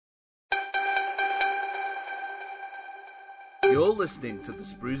You're listening to the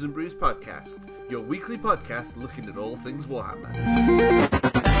Sprues and Brews podcast, your weekly podcast looking at all things Warhammer.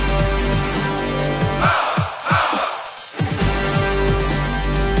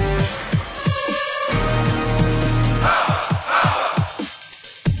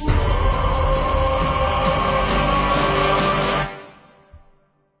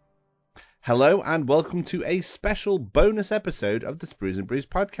 Hello and welcome to a special bonus episode of the Sprues and Brews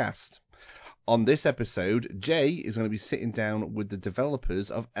podcast. On this episode, Jay is going to be sitting down with the developers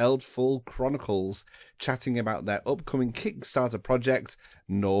of Eldfall Chronicles, chatting about their upcoming Kickstarter project,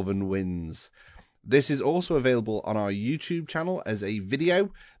 Northern Winds. This is also available on our YouTube channel as a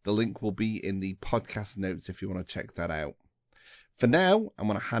video. The link will be in the podcast notes if you want to check that out. For now, I'm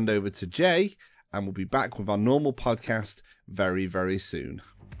going to hand over to Jay, and we'll be back with our normal podcast very, very soon.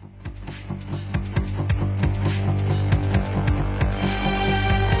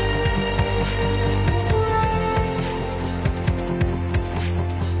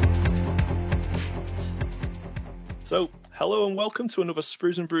 So, hello and welcome to another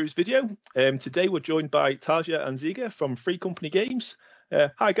Sprues and Brews video. Today we're joined by Tasia and Ziga from Free Company Games.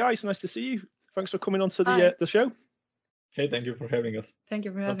 Hi guys, nice to see you. Thanks for coming on to the show. Hey, thank you for having us. Thank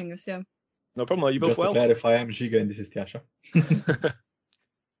you for having us, yeah. No problem. Are you both Just well? to clarify, I'm Ziga and this is Tasha.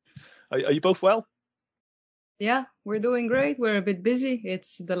 Are you both well? Yeah, we're doing great. We're a bit busy.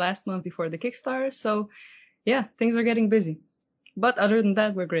 It's the last month before the Kickstarter, so yeah, things are getting busy. But other than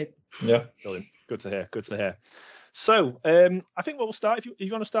that, we're great. Yeah. Brilliant. Good to hear. So, I think we'll start. If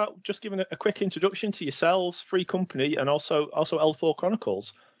you want to start, just giving a quick introduction to yourselves, Free Company, and also Eldfall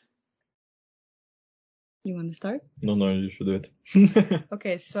Chronicles. You want to start? No, you should do it.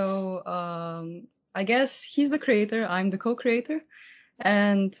 Okay, so I guess he's the creator. I'm the co-creator,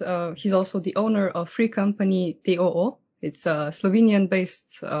 and he's also the owner of Free Company TOO. It's a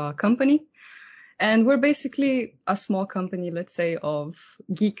Slovenian-based company, and we're basically a small company, let's say, of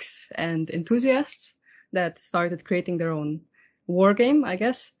geeks and enthusiasts that started creating their own war game, I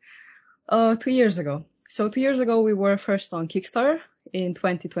guess, 2 years ago. So 2 years ago, we were first on Kickstarter in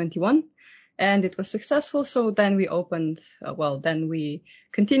 2021, and it was successful. So then we then we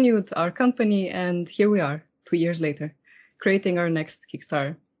continued our company, and here we are 2 years later, creating our next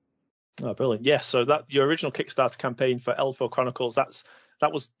Kickstarter. Oh, brilliant. Yes, so that your original Kickstarter campaign for Eldfall Chronicles, that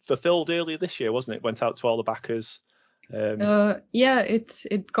was fulfilled earlier this year, wasn't it? Went out to all the backers. Yeah,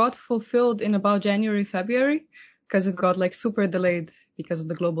 it got fulfilled in about January, February, because it got like super delayed because of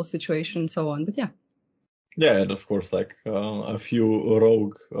the global situation and so on. But yeah. Yeah, and of course, like a few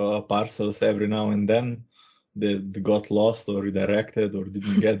rogue parcels every now and then they got lost or redirected or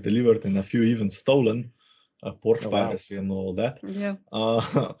didn't get delivered, and a few even stolen, port piracy and all that. Yeah.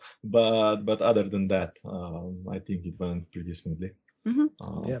 But other than that, I think it went pretty smoothly. Mm-hmm.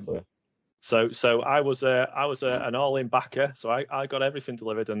 So I was an all-in backer, so I got everything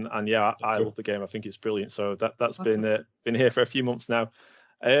delivered, and yeah, I love the game. I think it's brilliant. So that's awesome. been here for a few months now.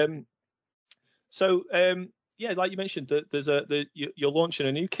 Yeah, like you mentioned, you're launching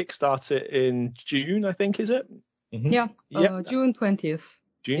a new Kickstarter in June, I think, is it? Mm-hmm. Yeah, June 20th.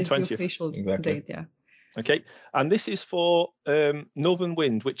 June 20th. Is the official date, yeah. Okay, and this is for Northern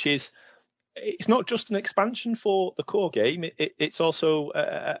Wind, which is. It's not just an expansion for the core game. It's also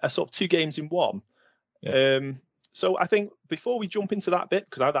a sort of two games in one. Yes. So I think before we jump into that bit,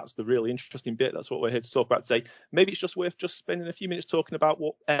 because that's the really interesting bit, that's what we're here to talk about today. Maybe it's just worth just spending a few minutes talking about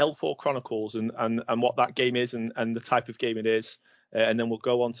what Eldfall Chronicles and what that game is and the type of game it is, and then we'll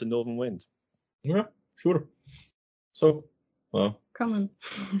go on to Northern Wind. Yeah, sure. So, come on.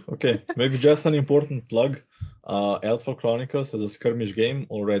 Okay, maybe just an important plug. Eldfall Chronicles as a skirmish game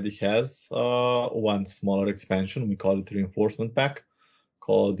already has one smaller expansion. We call it Reinforcement Pack,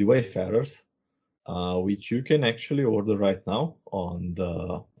 called the Wayfarers, which you can actually order right now on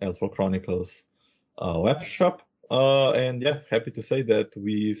the Eldfall Chronicles web shop. And yeah, happy to say that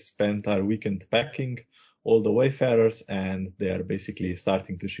we've spent our weekend packing all the Wayfarers, and they are basically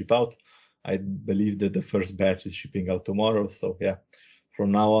starting to ship out. I believe that the first batch is shipping out tomorrow. So yeah,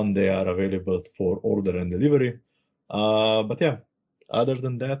 from now on, they are available for order and delivery. But yeah, other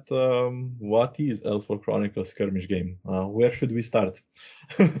than that, what is Eldfall Chronicles skirmish game? Where should we start?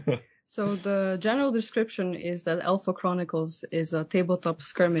 So the general description is that Eldfall Chronicles is a tabletop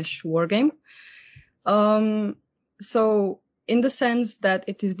skirmish war game. So in the sense that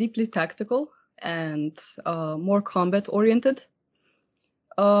it is deeply tactical and more combat oriented.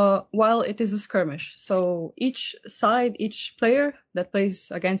 While it is a skirmish. So each player that plays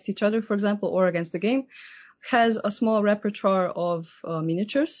against each other, for example, or against the game, has a small repertoire of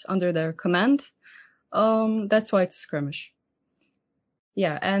miniatures under their command. That's why it's a skirmish.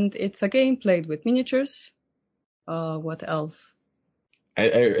 Yeah, and it's a game played with miniatures. What else?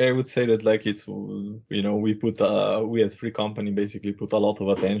 I would say that like it's, we at Free Company basically put a lot of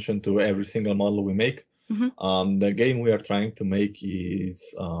attention to every single model we make. The game we are trying to make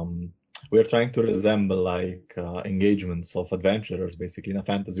is, we are trying to resemble like engagements of adventurers basically in a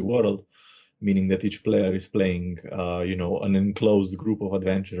fantasy world, meaning that each player is playing, an enclosed group of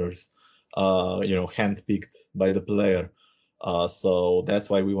adventurers, handpicked by the player. So that's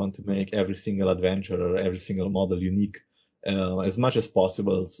why we want to make every single adventurer, every single model unique, as much as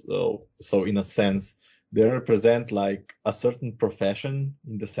possible. So in a sense, they represent like a certain profession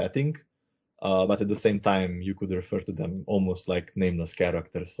in the setting, but at the same time, you could refer to them almost like nameless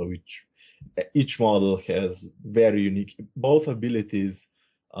characters. So each model has very unique, both abilities,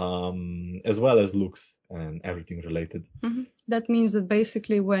 as well as looks and everything related. That means that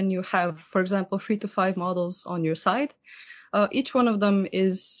basically when you have, for example, 3 to 5 models on your side, each one of them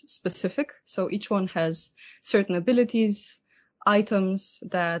is specific. So each one has certain abilities, items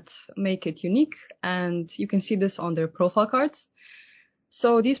that make it unique, and you can see this on their profile cards.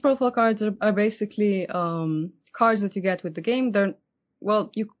 So these profile cards are basically cards that you get with the game.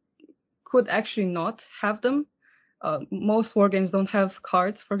 You could actually not have them. Most war games don't have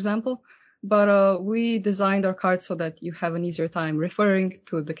cards, for example, but we designed our cards so that you have an easier time referring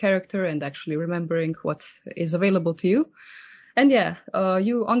to the character and actually remembering what is available to you. And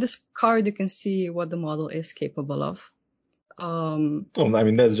on this card you can see what the model is capable of.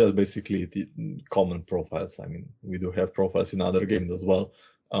 That's just basically the common profiles. We do have profiles in other games as well.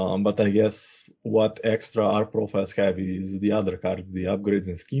 But I guess what extra our profiles have is the other cards, the upgrades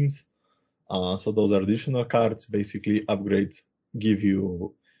and schemes. So those are additional cards. Basically, upgrades give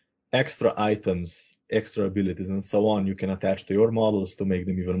you extra items, extra abilities, and so on you can attach to your models to make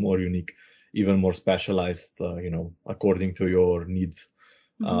them even more unique, even more specialized, according to your needs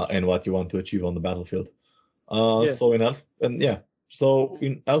and what you want to achieve on the battlefield. So in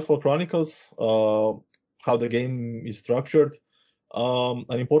Eldfall Chronicles, how the game is structured, an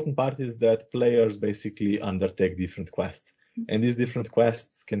important part is that players basically undertake different quests. And these different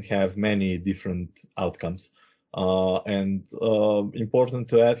quests can have many different outcomes. Important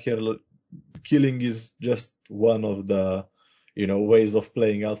to add here, killing is just one of the, ways of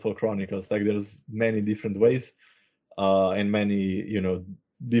playing Eldfall Chronicles. Like there's many different ways, and many,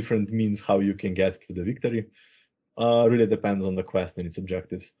 different means how you can get to the victory. Really depends on the quest and its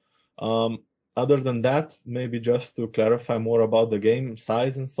objectives. Other than that, maybe just to clarify more about the game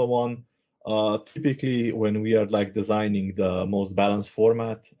size and so on, typically when we are like designing the most balanced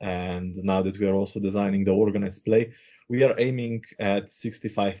format, and now that we are also designing the organized play, we are aiming at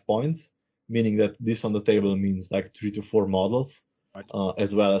 65 points, meaning that this on the table means like 3 to 4 models, right,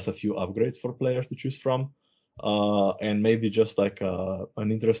 as well as a few upgrades for players to choose from. And maybe just like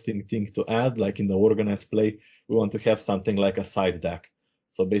an interesting thing to add, like in the organized play, we want to have something like a side deck.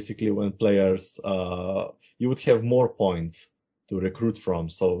 So basically when players, you would have more points to recruit from.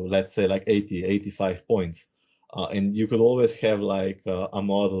 So let's say like 80, 85 points. And you could always have like a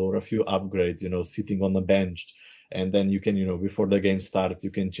model or a few upgrades, sitting on the bench. And then you can, before the game starts,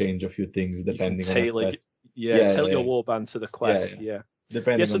 you can change a few things depending on the quest. Tailor your warband to the quest.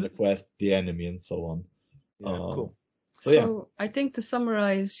 Depending on the quest, the enemy, and so on. Cool. So I think to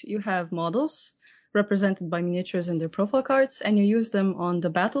summarize, you have models represented by miniatures and their profile cards, and you use them on the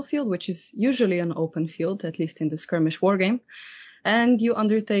battlefield, which is usually an open field, at least in the skirmish wargame, and you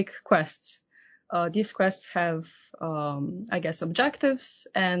undertake quests. These quests have, objectives,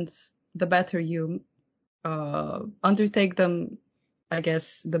 and the better you undertake them, I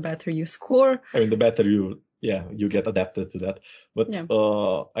guess, the better you score. The better you get adapted to that. But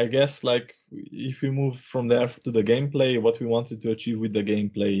I guess like if we move from there to the gameplay, what we wanted to achieve with the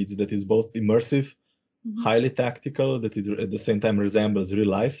gameplay is that it's both immersive, highly tactical, that it at the same time resembles real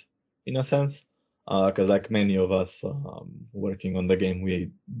life in a sense. Because like many of us working on the game,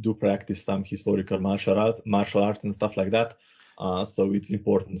 we do practice some historical martial arts and stuff like that. So it's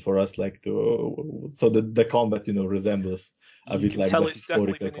important for us like so that the combat resembles a bit like tell the it's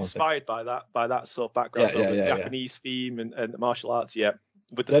historical definitely been context. Inspired by that sort of background, the Japanese theme and the martial arts,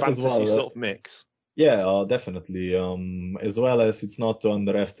 with the fantasy sort of mix. Definitely. As well as it's not to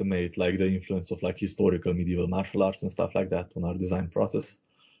underestimate like the influence of like historical medieval martial arts and stuff like that on our design process.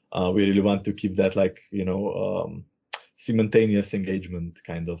 We really want to keep that like simultaneous engagement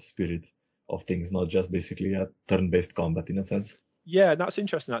kind of spirit of things, not just basically a turn-based combat in a sense. Yeah, that's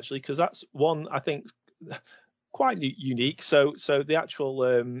interesting actually, because that's one I think quite unique. So the actual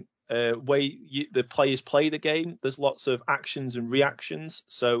way the players play the game, there's lots of actions and reactions.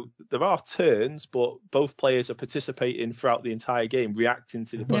 So there are turns, but both players are participating throughout the entire game, reacting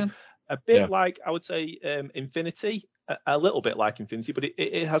to the a bit like, I would say, Infinity, a little bit like Infinity, but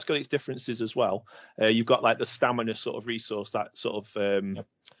it has got its differences as well. You've got like the stamina sort of resource that sort of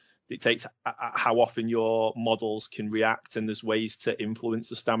dictates how often your models can react, and there's ways to influence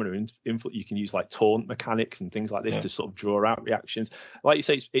the stamina. And you can use like taunt mechanics and things like this to sort of draw out reactions. Like you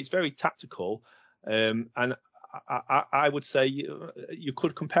say, it's very tactical, and I would say you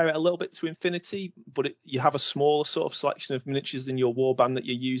could compare it a little bit to Infinity, but you have a smaller sort of selection of miniatures in your warband that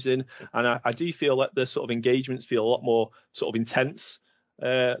you're using, and I do feel that the sort of engagements feel a lot more sort of intense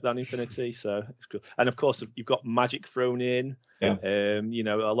than Infinity, so it's cool. And of course, you've got magic thrown in. Yeah. A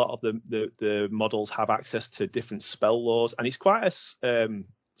lot of the models have access to different spell laws, and it's quite a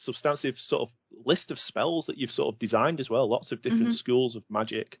substantive sort of list of spells that you've sort of designed as well. Lots of different schools of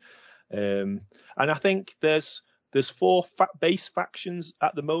magic. And I think there's 4 base factions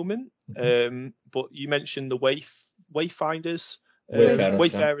at the moment. But you mentioned the Wayfinders.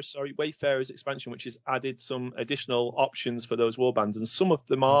 Wayfarers expansion, which has added some additional options for those warbands, and some of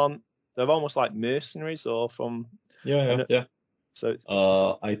them they're almost like mercenaries or from. So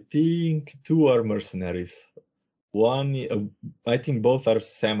I think 2 are mercenaries. One, I think both are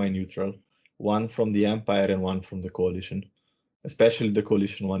semi-neutral. One from the Empire and one from the Coalition. Especially the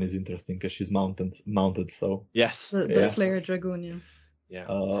Coalition one is interesting because she's mounted. So yes, the Slayer Dragoon.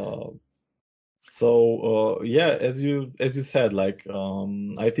 As you said, like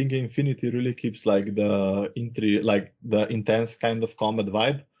I think Infinity really keeps like the intense kind of combat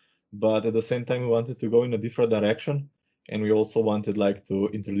vibe, but at the same time we wanted to go in a different direction, and we also wanted like to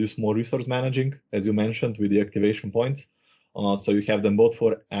introduce more resource managing, as you mentioned, with the activation points. So you have them both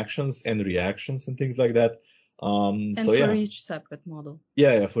for actions and reactions and things like that. For each separate model.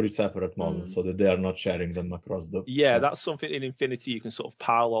 For each separate model, so that they are not sharing them across the. That's something in Infinity you can sort of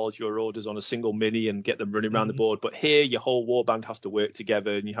pile all your orders on a single mini and get them running around the board. But here, your whole warband has to work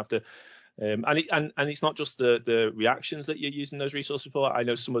together, and you have to. And it's not just the reactions that you're using those resources for. I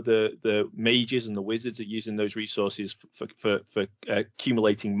know some of the mages and the wizards are using those resources for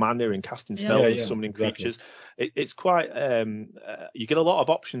accumulating mana and casting spells and summoning creatures. It's quite you get a lot of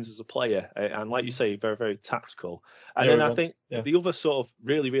options as a player, and like you say, very, very tactical. And then I think the other sort of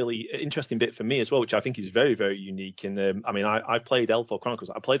really, really interesting bit for me as well, which I think is very, very unique. And I played Eldfall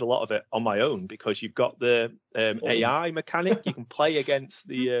Chronicles. I played a lot of it on my own because you've got the AI mechanic. You can play against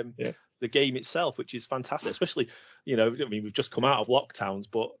the game itself, which is fantastic, especially, we've just come out of lockdowns,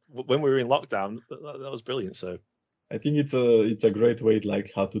 but when we were in lockdown, that was brilliant. So I think it's a great way,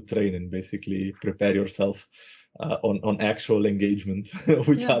 like how to train and basically prepare yourself on actual engagement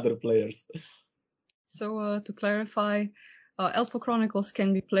with other players. So to clarify, Eldfall Chronicles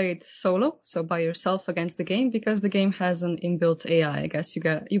can be played solo, so by yourself against the game, because the game has an inbuilt AI. I guess you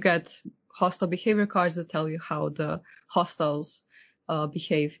get hostile behavior cards that tell you how the hostiles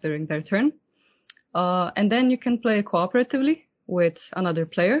behave during their turn. And then you can play cooperatively with another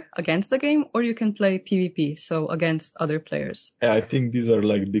player against the game, or you can play PvP, so against other players. Yeah, I think these are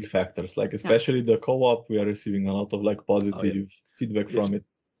like big factors, like especially the co-op. We are receiving a lot of like positive feedback from it.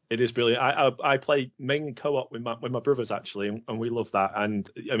 It is brilliant. I play mainly co-op with my brothers actually, and we love that. And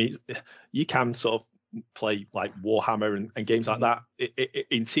I mean, you can sort of play like Warhammer and games like that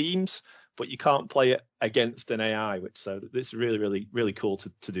in teams, but you can't play it against an AI, so it's really, really, really cool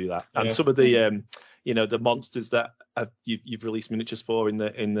to do that. And some of the the monsters that you've released miniatures for in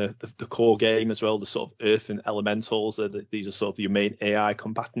the core game as well, the sort of earth and elementals, these are sort of your main AI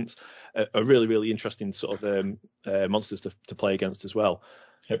combatants, are really, really interesting sort of monsters to play against as well.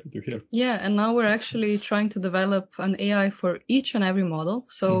 Happy to hear. Yeah, and now we're actually trying to develop an AI for each and every model.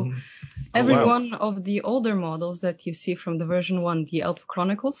 So every one of the older models that you see from the version 1, the Eldfall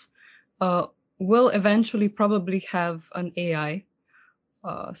Chronicles, will eventually probably have an AI.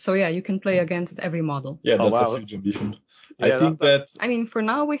 So you can play against every model. Yeah, that's a huge ambition. I think that... I mean, for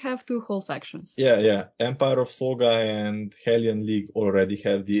now we have 2 whole factions. Yeah. Empire of Soga and Hellion League already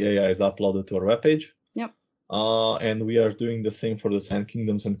have the AIs uploaded to our webpage. Yep. And we are doing the same for the Sand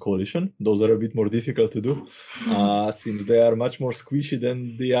Kingdoms and Coalition. Those are a bit more difficult to do, since they are much more squishy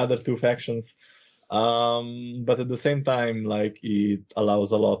than the other 2 factions. But at the same time, like, it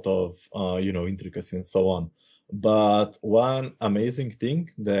allows a lot of, intricacy and so on. But one amazing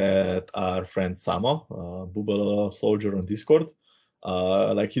thing that our friend Samo, Bubble Soldier on Discord,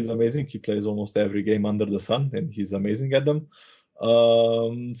 he's amazing. He plays almost every game under the sun, and he's amazing at them.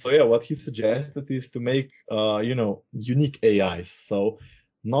 What he suggested is to make, unique AIs. So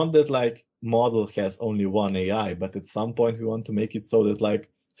not that like model has only one AI, but at some point we want to make it so that like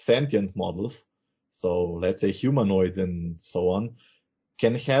sentient models, so let's say humanoids and so on,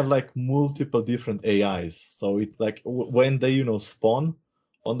 can have like multiple different AIs. So it's like when they, spawn,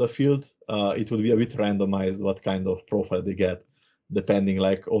 on the field, it would be a bit randomized what kind of profile they get, depending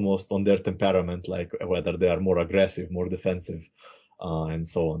like almost on their temperament, like whether they are more aggressive, more defensive, and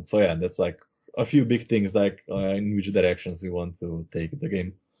so on. So yeah, that's like a few big things, like in which directions we want to take the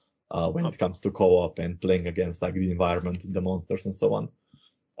game when it comes to co-op and playing against like the environment, the monsters, and so on.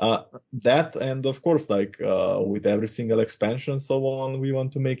 That, and of course, like with every single expansion, so on, we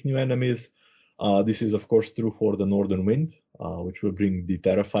want to make new enemies. This is of course true for the Northern Wind, which will bring the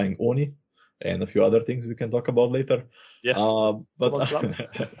terrifying Oni and a few other things we can talk about later. Yes. But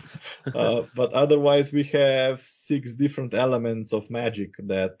otherwise, we have 6 different elements of magic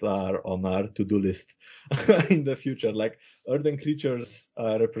that are on our to-do list in the future. Like earthen creatures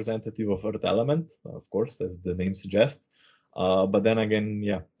are representative of earth element, of course, as the name suggests. But then again,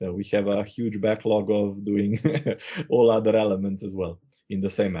 we have a huge backlog of doing all other elements as well in the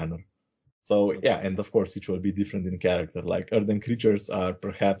same manner. So yeah, and of course it will be different in character. Like earthen creatures are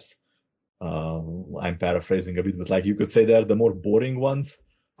perhaps, I'm paraphrasing a bit, but like you could say they're the more boring ones.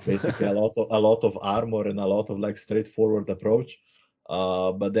 Basically, a lot of armor and a lot of like straightforward approach.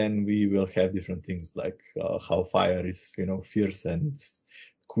 But then we will have different things like how fire is, fierce and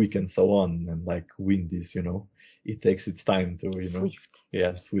quick and so on, and like wind is, it takes its time to, Swift.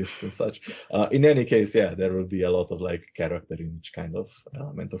 Yeah, swift and such. In any case, yeah, there will be a lot of like character in each kind of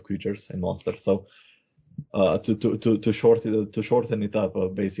element of creatures and monsters. So to shorten it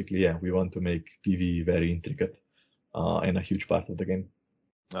up, basically, yeah, we want to make PvE very intricate and a huge part of the game.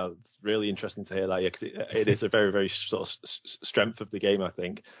 It's really interesting to hear that, because it is a very, very sort of strength of the game, I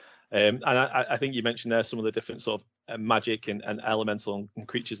think. And I think you mentioned there some of the different sort of magic and elemental and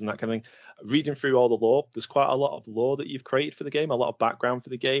creatures and that kind of thing. Reading through all the lore, there's quite a lot of lore that you've created for the game, a lot of background for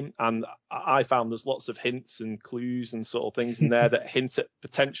the game, and I found there's lots of hints and clues and sort of things in there that hint at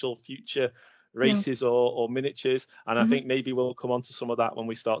potential future races or miniatures, and I think maybe we'll come on to some of that when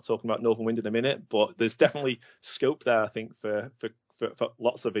we start talking about Northern Wind in a minute. But there's definitely scope there, I think, for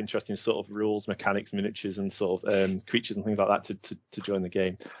lots of interesting sort of rules, mechanics, miniatures, and sort of creatures and things like that to join the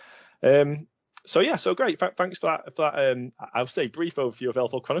game. So great. Thanks for that. I would say brief overview of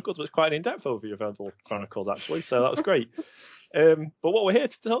Eldfall Chronicles, but it's quite an in-depth overview of Eldfall Chronicles actually. So that was great. But what we're here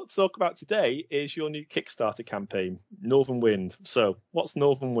to talk about today is your new Kickstarter campaign, Northern Wind. So what's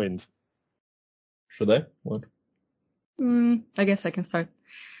Northern Wind? Should I? What? I guess I can start.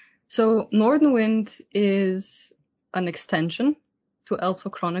 So Northern Wind is an extension to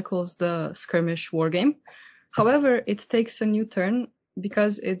Eldfall Chronicles, the skirmish wargame. However, it takes a new turn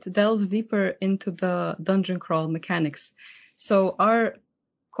because it delves deeper into the dungeon crawl mechanics. So our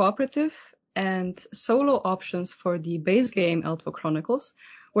cooperative and solo options for the base game Eldfall Chronicles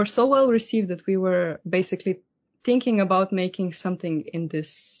were so well received that we were basically thinking about making something in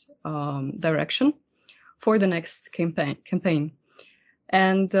this direction for the next campaign.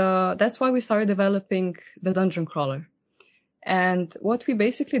 And that's why we started developing the dungeon crawler. And what we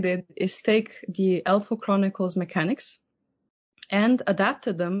basically did is take the Eldfall Chronicles mechanics and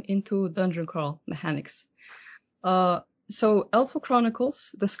adapted them into dungeon crawl mechanics. So Eldfall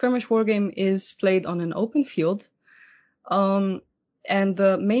Chronicles, the skirmish wargame, is played on an open field. And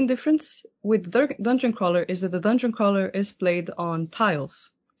the main difference with the dungeon crawler is that the dungeon crawler is played on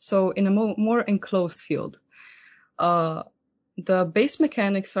tiles, so in a more enclosed field. The base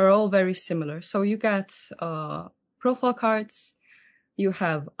mechanics are all very similar. So you get profile cards, you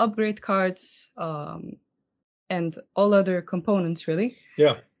have upgrade cards, and all other components, really.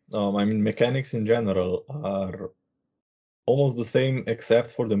 Yeah, I mean, mechanics in general are almost the same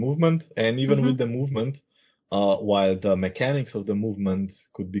except for the movement, and even with the movement, while the mechanics of the movement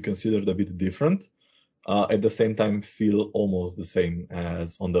could be considered a bit different, at the same time feel almost the same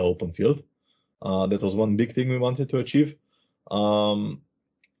as on the open field. That was one big thing we wanted to achieve.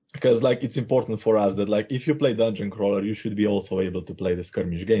 Because like it's important for us that like if you play dungeon crawler, you should be also able to play the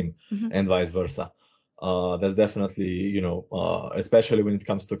skirmish game and vice versa. That's definitely, especially when it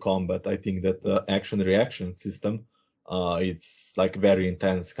comes to combat, I think that the action reaction system, it's like very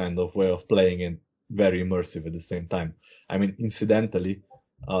intense kind of way of playing and very immersive at the same time. I mean, incidentally,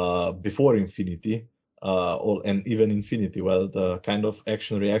 before Infinity, and even Infinity, well, the kind of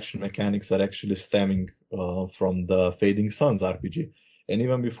action reaction mechanics are actually stemming from the Fading Suns RPG. And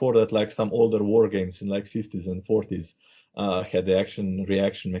even before that, like some older war games in like 50s and 40s had the action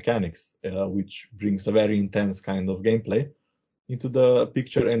reaction mechanics, which brings a very intense kind of gameplay into the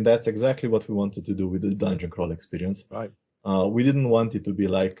picture. And that's exactly what we wanted to do with the dungeon crawl experience. Right. We didn't want it to be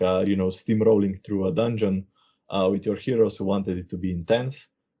like, steamrolling through a dungeon with your heroes. We wanted it to be intense.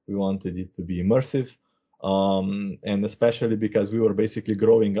 We wanted it to be immersive. And especially because we were basically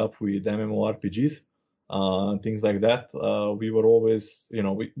growing up with MMORPGs. things like that. We were always,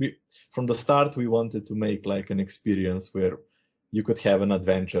 we from the start we wanted to make like an experience where you could have an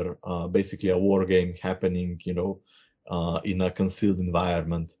adventure, basically a war game happening, in a concealed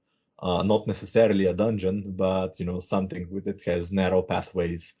environment. Not necessarily a dungeon, but something that has narrow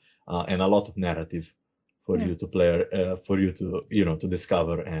pathways and a lot of narrative for you to play, for you to to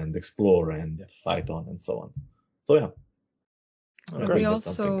discover and explore and fight on and so on. So yeah. We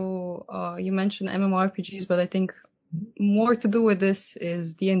also you mentioned MMORPGs, but I think more to do with this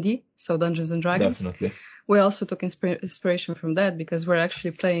is D&D, so Dungeons and Dragons. Definitely. We also took inspiration from that because we're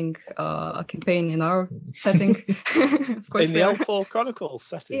actually playing a campaign in our setting. Of course, in the Eldfall Chronicles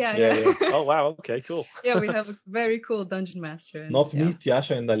setting. Yeah. Oh wow, okay, cool. Yeah, we have a very cool dungeon master. And, Not me,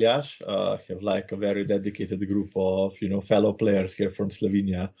 Tjasa and Aljaž have like a very dedicated group of fellow players here from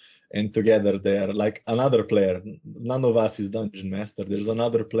Slovenia, and together they're like another player. None of us is dungeon master. There's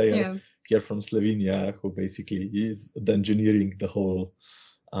another player here from Slovenia who basically is dungeoneering the whole.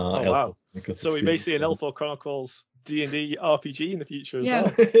 Wow! So we may see an Eldfall Chronicles D&D RPG in the future as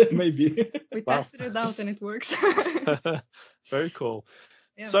well. Maybe. We tested it out and it works. Very cool.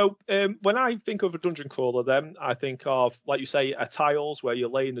 Yeah. So when I think of a dungeon crawler, then I think of, like you say, tiles where you're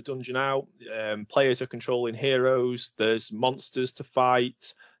laying the dungeon out. Players are controlling heroes. There's monsters to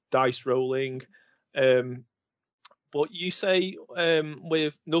fight, dice rolling. But you say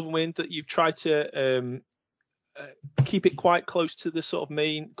with Northern Wind that you've tried to keep it quite close to the sort of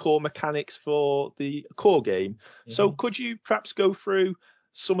main core mechanics for the core game. Mm-hmm. So could you perhaps go through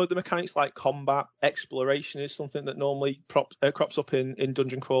some of the mechanics like combat? Exploration is something that normally crops up in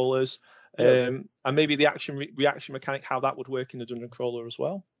dungeon crawlers, and maybe the reaction mechanic, how that would work in a dungeon crawler as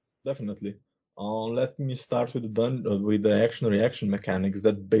well. Definitely. Let me start with the action reaction mechanics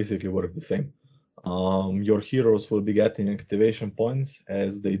that basically work the same. Your heroes will be getting activation points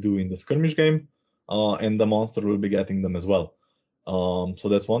as they do in the skirmish game. And the monster will be getting them as well. So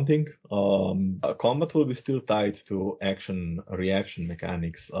that's one thing. Combat will be still tied to action-reaction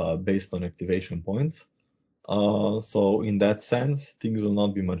mechanics based on activation points. So in that sense, things will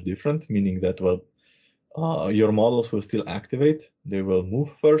not be much different, meaning that, your models will still activate. They will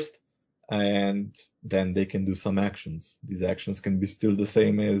move first, and then they can do some actions. These actions can be still the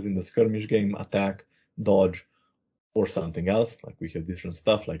same as in the skirmish game: attack, dodge, or something else. Like we have different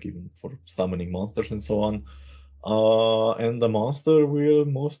stuff, like even for summoning monsters and so on. And the monster will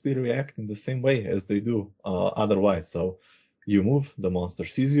mostly react in the same way as they do otherwise. So you move, the monster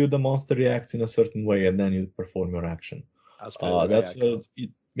sees you, the monster reacts in a certain way, and then you perform your action.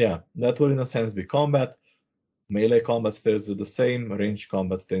 That will in a sense be combat. Melee combat stays the same, range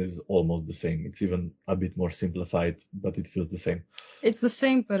combat stays almost the same. It's even a bit more simplified, but it feels the same. It's the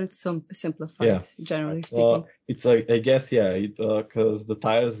same, but it's simplified, generally speaking. I guess, because the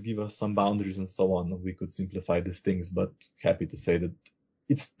tiles give us some boundaries and so on. We could simplify these things, but happy to say that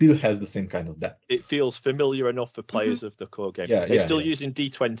it still has the same kind of depth. It feels familiar enough for players of the core game. They're still using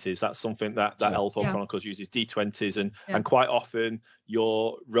D20s. That's something that Eldfall Chronicles uses, D20s, and quite often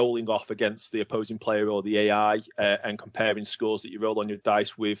you're rolling off against the opposing player or the AI and comparing scores that you roll on your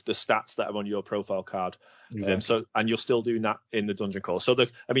dice with the stats that are on your profile card. Exactly. And you're still doing that in the dungeon crawl. So the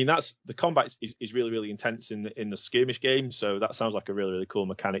combat is really, really intense in the skirmish game. So that sounds like a really, really cool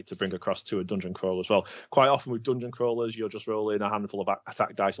mechanic to bring across to a dungeon crawl as well. Quite often with dungeon crawlers, you're just rolling a handful of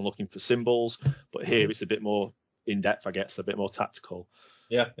attack dice and looking for symbols. But here it's a bit more in depth, I guess, a bit more tactical.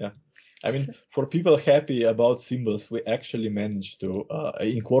 Yeah. I mean, for people happy about symbols, we actually managed to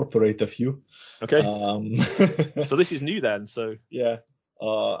incorporate a few. Okay. So this is new then. So yeah.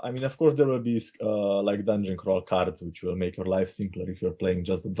 I mean, of course, there will be like dungeon crawl cards, which will make your life simpler if you're playing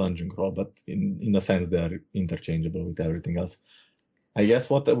just the dungeon crawl. But in a sense, they are interchangeable with everything else. I guess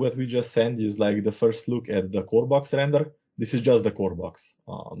what we just sent is like the first look at the core box render. This is just the core box.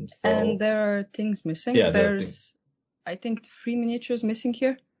 And there are things missing. Yeah, there's, I think, 3 miniatures missing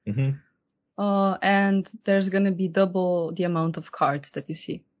here. Mm-hmm. And there's going to be double the amount of cards that you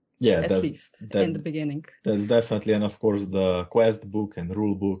see. Yeah, at least in the beginning. That's definitely, and of course the quest book and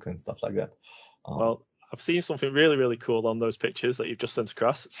rule book and stuff like that. Well, I've seen something really, really cool on those pictures that you've just sent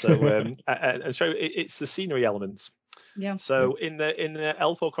across. So, and so it's the scenery elements. Yeah. So in the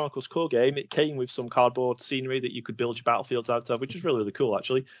Eldfall Chronicles core game, it came with some cardboard scenery that you could build your battlefields out of, which is really, really cool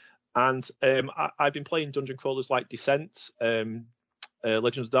actually. And I've been playing dungeon crawlers like Descent.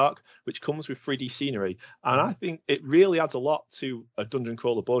 Legends of Dark, which comes with 3D scenery, and I think it really adds a lot to a dungeon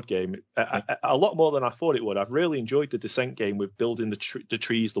crawler board game, a lot more than I thought it would. I've really enjoyed the Descent game with building the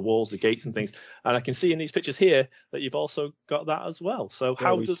trees, the walls, the gates, and things, and I can see in these pictures here that you've also got that as well. So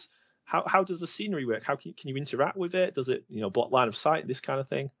how does the scenery work? How can you interact with it? Does it block line of sight? This kind of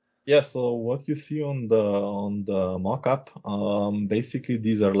thing? Yeah, so what you see on the mock-up, basically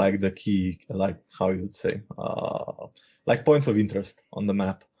these are like the key, like how you would say, like points of interest on the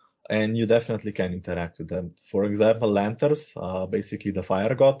map, and you definitely can interact with them. For example, lanterns, basically the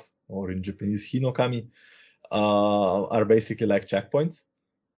fire god, or in Japanese Hinokami, are basically like checkpoints.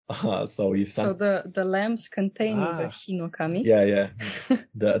 So if So the lamps contain the Hinokami. yeah,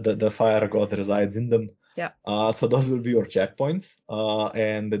 the fire god resides in them. Yeah. So those will be your checkpoints,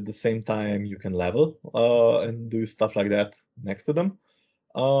 and at the same time you can level and do stuff like that next to them.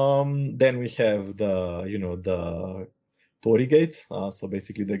 Then we have the Tori gates, so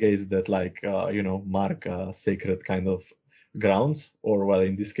basically the gates that mark sacred kind of grounds, or well,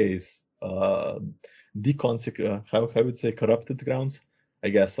 in this case, how would say corrupted grounds, I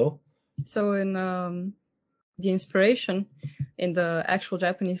guess so. So in the inspiration in the actual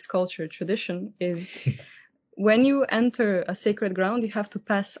Japanese culture tradition is when you enter a sacred ground, you have to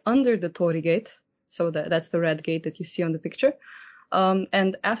pass under the Tori gate. So that's the red gate that you see on the picture.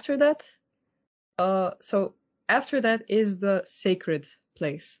 And after that, after that is the sacred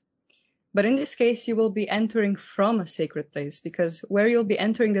place. But in this case, you will be entering from a sacred place, because where you'll be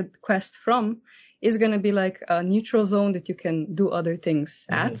entering the quest from is going to be like a neutral zone that you can do other things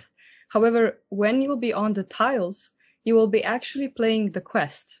at. However, when you'll be on the tiles, you will be actually playing the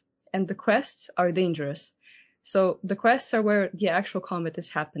quest, and the quests are dangerous. So the quests are where the actual combat is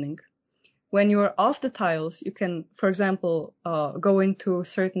happening. When you are off the tiles, you can, for example, go into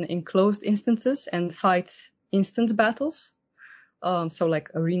certain enclosed instances and fight instance battles. So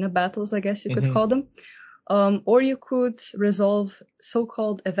like arena battles, I guess you could call them. Or you could resolve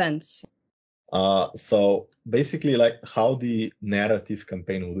so-called events. So basically, like how the narrative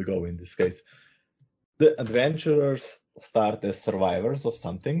campaign would go in this case. The adventurers start as survivors of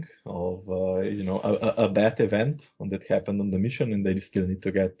something, of a bad event that happened on the mission, and they still need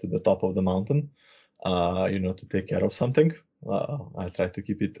to get to the top of the mountain, to take care of something. I'll try to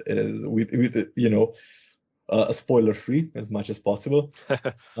keep it spoiler free as much as possible.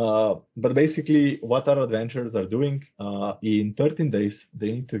 But basically, what our adventurers are doing, in 13 days,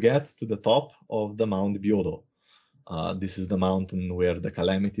 they need to get to the top of the Mount Byodo. This is the mountain where the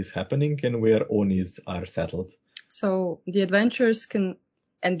calamity is happening and where Onis are settled. So the adventurers can,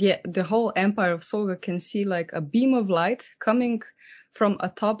 and the whole empire of Soga can see like a beam of light coming from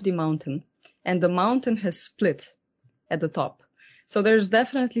atop the mountain, and the mountain has split at the top. So there's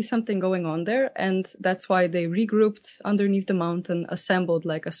definitely something going on there, and that's why they regrouped underneath the mountain, assembled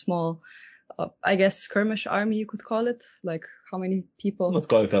like a small, I guess, skirmish army, you could call it. Like how many people? Let's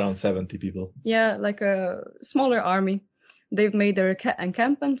call it around 70 people. Yeah, like a smaller army. They've made their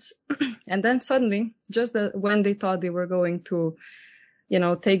encampments, and then suddenly, just when they thought they were going to,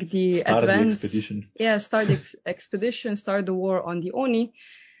 take the start advance, the expedition. Yeah, start the expedition, start the war on the Oni,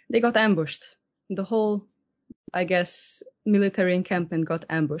 they got ambushed. The whole, I guess, military encampment got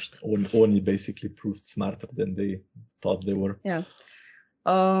ambushed. Oni basically proved smarter than they thought they were. Yeah.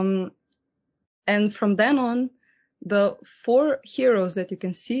 And from then on, the 4 heroes that you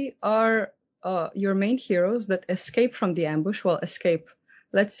can see are your main heroes that escape from the ambush. Well, escape.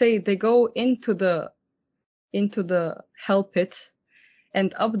 Let's say they go into the hell pit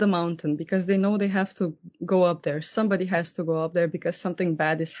and up the mountain because they know they have to go up there. Somebody has to go up there because something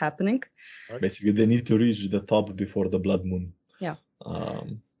bad is happening. Basically, they need to reach the top before the blood moon. Yeah.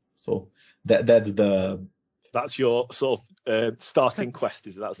 So that's your sort of starting quest,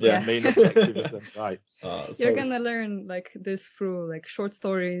 is that's the main objective of them, right? You're gonna learn like this through like short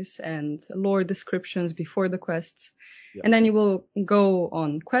stories and lore descriptions before the quests, and then you will go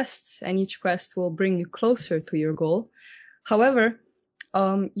on quests, and each quest will bring you closer to your goal. However,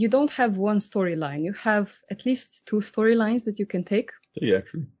 you don't have one storyline. You have at least 2 storylines that you can take. 3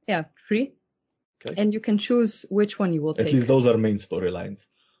 actually. Yeah, 3. Okay. And you can choose which one you will take. At least those are main storylines.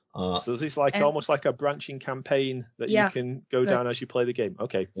 So this is like almost like a branching campaign that you can go down as you play the game.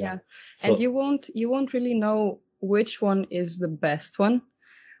 Okay. Yeah. So, and you won't really know which one is the best one.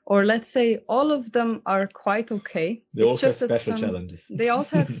 Or let's say all of them are quite okay. They all have special challenges. They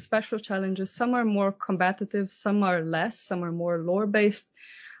also have special challenges. Some are more combative, some are less, some are more lore based.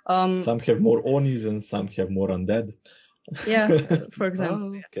 Some have more Onis and some have more undead. Yeah, for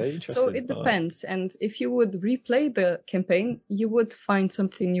example. Okay, interesting. So it depends. And if you would replay the campaign, you would find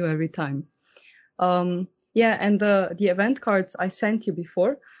something new every time. And the event cards I sent you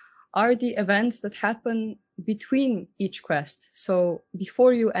before are the events that happen between each quest. So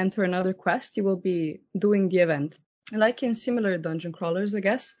before you enter another quest, you will be doing the event. Like in similar dungeon crawlers, I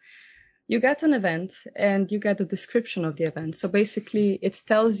guess. You get an event and you get a description of the event. So basically it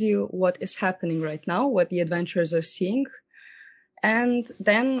tells you what is happening right now, what the adventurers are seeing. And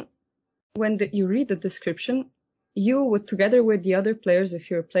then when you read the description, you would, together with the other players, if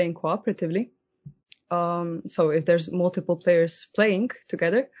you're playing cooperatively, so if there's multiple players playing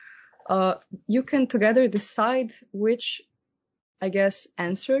together, you can together decide which, I guess,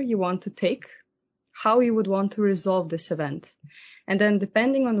 answer you want to take, how you would want to resolve this event. And then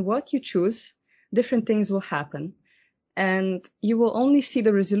depending on what you choose, different things will happen. And you will only see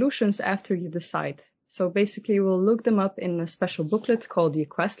the resolutions after you decide. So basically, you will look them up in a special booklet called the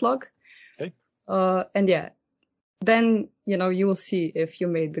quest log. Okay. And yeah, then, you will see if you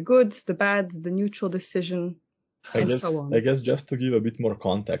made the good, the bad, the neutral decision, and so on. I guess just to give a bit more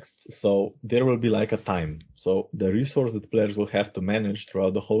context, so there will be like a time. So the resource that players will have to manage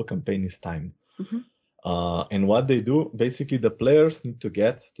throughout the whole campaign is time. Mm-hmm. And what they do, basically the players need to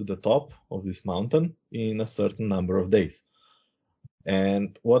get to the top of this mountain in a certain number of days.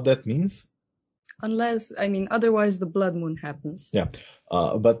 And what that means? Otherwise the blood moon happens. Yeah.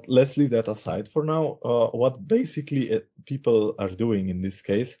 But let's leave that aside for now. What basically people are doing in this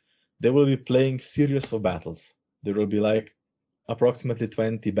case, they will be playing series of battles. There will be like approximately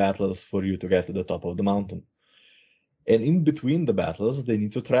 20 battles for you to get to the top of the mountain. And in between the battles, they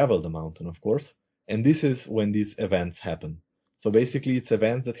need to travel the mountain, of course. And this is when these events happen. So basically, it's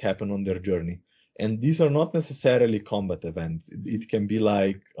events that happen on their journey. And these are not necessarily combat events. It can be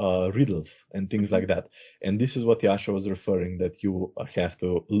like riddles and things like that. And this is what Yasha was referring, that you have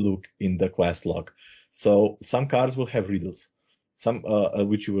to look in the quest log. So some cards will have riddles, some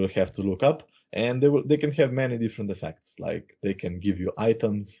which you will have to look up. And they can have many different effects. Like they can give you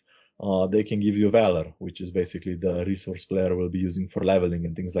items. They can give you valor, which is basically the resource player will be using for leveling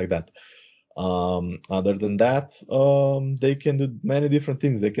and things like that. Other than that, they can do many different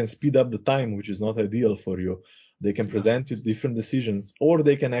things. They can speed up the time, which is not ideal for you. They can present you different decisions, or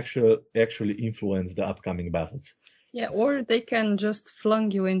they can actually influence the upcoming battles. Yeah, or they can just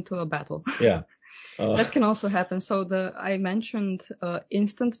flung you into a battle. Yeah. That can also happen. So I mentioned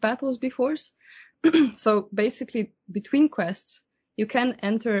instance battles before. So basically, between quests, you can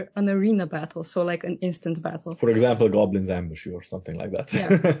enter an arena battle, so like an instance battle. For example, Goblins Ambush you or something like that.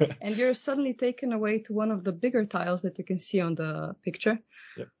 Yeah. And you're suddenly taken away to one of the bigger tiles that you can see on the picture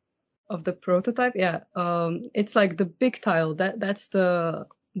of the prototype. Yeah. It's like the big tile. That's the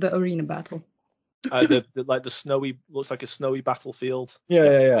arena battle. The snowy, looks like a snowy battlefield.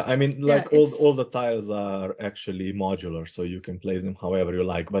 Yeah. I mean, like all the tiles are actually modular, so you can place them however you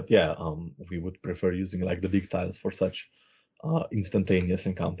like. But yeah, we would prefer using like the big tiles for such instantaneous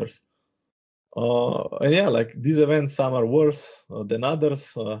encounters. And yeah, like these events, some are worse than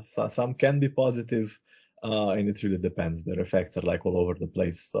others. Some can be positive, and it really depends. Their effects are like all over the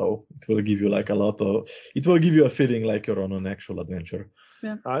place, so it will give you like it will give you a feeling like you're on an actual adventure.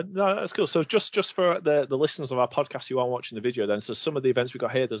 Yeah. No, that's cool. So just for the listeners of our podcast who aren't watching the video then, so some of the events we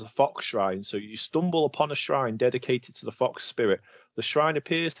got here, there's a fox shrine. So you stumble upon a shrine dedicated to the fox spirit. The shrine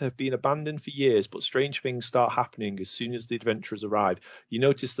appears to have been abandoned for years, but strange things start happening as soon as the adventurers arrive. You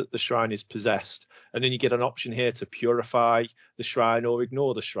notice that the shrine is possessed, and then you get an option here to purify the shrine or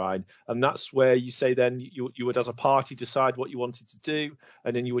ignore the shrine. And that's where you say then you would, as a party, decide what you wanted to do,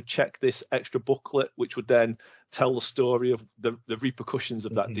 and then you would check this extra booklet, which would then tell the story of the repercussions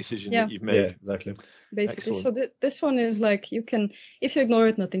of that decision that you've made. Yeah, exactly. Basically. Excellent. So this one is like, if you ignore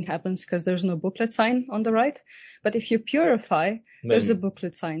it, nothing happens because there's no booklet sign on the right. But if you purify, there's a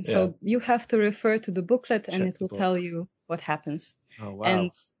booklet sign. So you have to refer to the booklet and it will tell you what happens. Oh, wow.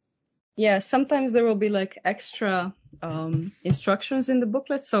 And yeah, sometimes there will be like extra instructions in the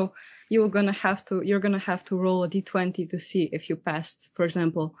booklet. So you're gonna have to roll a d20 to see if you passed, for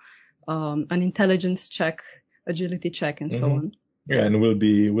example, an intelligence check, agility check, and so on. Yeah, and we'll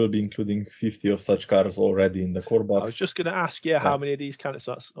be including 50 of such cards already in the core box. I was just going to ask, how many of these kind of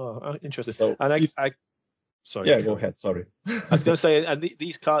sorts? Oh, interesting. So and sorry. Yeah, go ahead. Sorry. I was going to say, and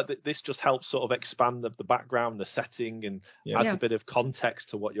these cards, this just helps sort of expand the background, the setting, and adds a bit of context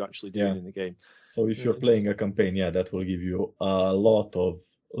to what you're actually doing in the game. So if you're playing a campaign, that will give you a lot of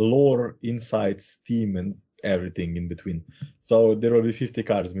lore, insights, theme, and everything in between. So there will be 50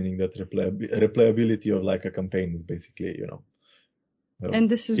 cards, meaning that replayability of like a campaign is basically, and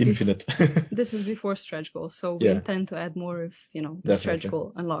this is infinite. This is before stretch goals, so we intend to add more if the stretch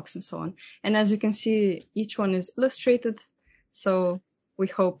goal unlocks and so on. And as you can see, each one is illustrated, so we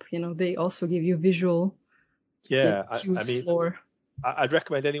hope they also give you visual cues, lore. I'd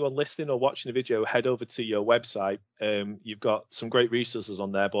recommend anyone listening or watching the video head over to your website. You've got some great resources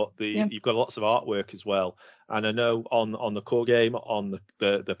on there, but you've got lots of artwork as well. And I know on the core game, on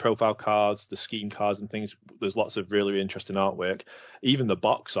the profile cards, the scheme cards and things, there's lots of really, really interesting artwork. Even the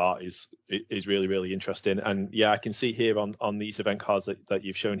box art is really, really interesting. And yeah, I can see here on these event cards that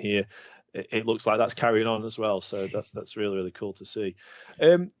you've shown here, it looks like that's carrying on as well. So that's really, really cool to see.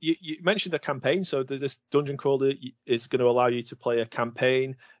 You mentioned a campaign. So this dungeon crawler is going to allow you to play a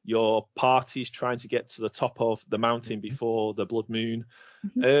campaign. Your party's trying to get to the top of the mountain before the blood moon.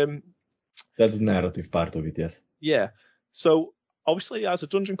 That's the narrative part of it, yes. Yeah. So obviously, as a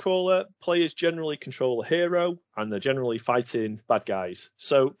dungeon crawler, players generally control a hero, and they're generally fighting bad guys.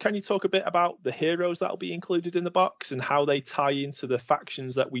 So can you talk a bit about the heroes that will be included in the box and how they tie into the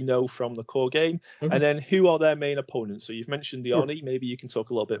factions that we know from the core game? Okay. And then who are their main opponents? So you've mentioned the Oni. Maybe you can talk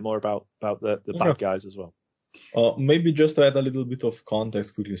a little bit more about the bad guys as well. Maybe just to add a little bit of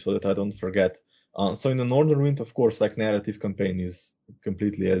context quickly so that I don't forget. So in the Northern Wind, of course, like narrative campaign is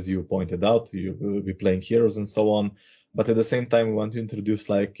completely, as you pointed out, you will be playing heroes and so on. But at the same time, we want to introduce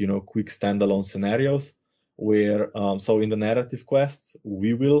quick standalone scenarios where, so in the narrative quests,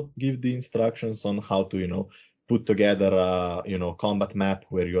 we will give the instructions on how to, put together a, combat map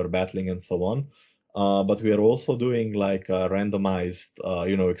where you're battling and so on. But we are also doing like a randomized,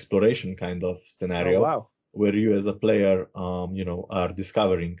 exploration kind of scenario where you as a player, are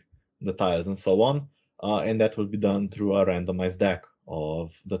discovering the tiles and so on. And that will be done through a randomized deck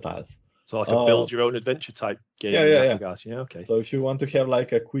of the tiles. So like a build your own adventure type game. Yeah. Yeah, okay. So if you want to have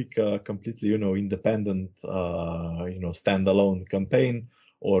like a quick, completely, independent, standalone campaign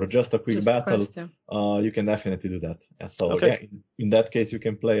or just a quick battle, you can definitely do that. And so in that case, you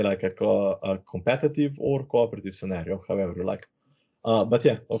can play like a competitive or cooperative scenario, however you like. But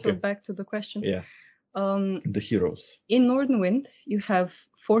yeah, okay. So back to the question. Yeah. The heroes. In Northern Wind, you have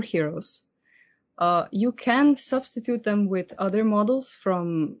 4 heroes. You can substitute them with other models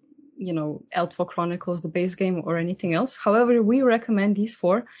from Eldfall Chronicles, the base game, or anything else. However, we recommend these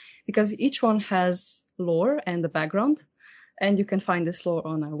 4 because each one has lore and the background, and you can find this lore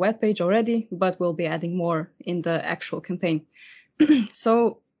on our webpage already, but we'll be adding more in the actual campaign.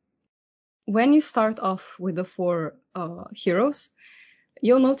 So when you start off with the 4 heroes,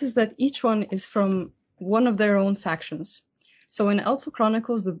 you'll notice that each one is from one of their own factions. So in Eldfall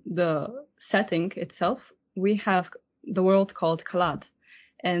Chronicles, the setting itself, we have the world called Kalad.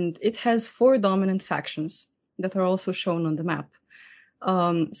 And it has 4 dominant factions that are also shown on the map.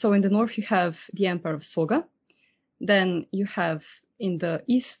 So in the north, you have the Empire of Soga. Then you have in the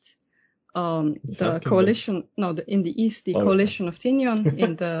east, the coalition, in the east, the coalition of Tinion.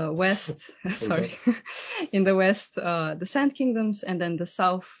 In the west, in the west, the Sand Kingdoms. And then the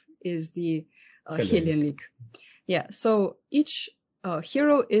south is the Hylian League. Yeah, so each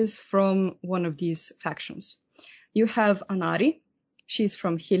hero is from one of these factions. You have Anari. She's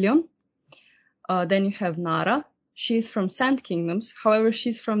from Hylion. Then you have Nara. She's from Sand Kingdoms. However,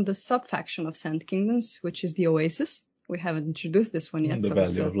 she's from the sub-faction of Sand Kingdoms, which is the Oasis. We haven't introduced this one yet. The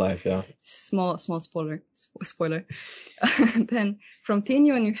Valley of Life, yeah. Small spoiler. Then from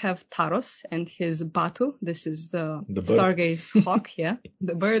Tinion, you have Taros and his Batu. This is the Stargaze hawk,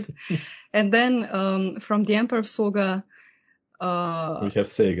 the bird. And then from the Emperor of Soga, we have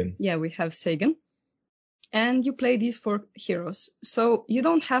Sagan. Yeah, we have Sagan. And you play these 4 heroes. So you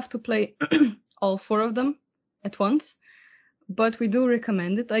don't have to play all 4 of them at once, but we do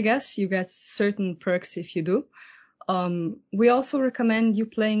recommend it, I guess. You get certain perks if you do. We also recommend you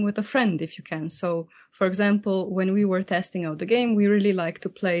playing with a friend if you can. So, for example, when we were testing out the game, we really like to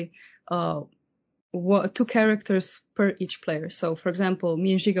play 2 characters per each player. So, for example,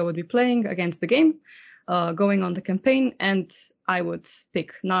 me and Giga would be playing against the game, going on the campaign, and I would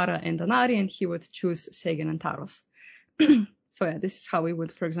pick Nara and Anari, and he would choose Sagan and Taros. So yeah, this is how we would,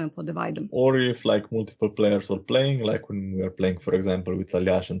 for example, divide them. Or if like multiple players were playing, like when we were playing, for example, with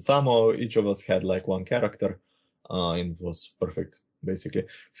Alyash and Samo, each of us had like one character, and it was perfect, basically.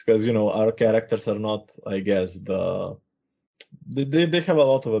 Because, our characters are not, I guess, they have a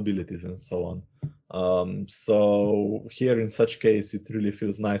lot of abilities and so on. So here in such case, it really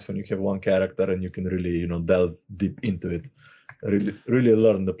feels nice when you have one character and you can really, delve deep into it. Really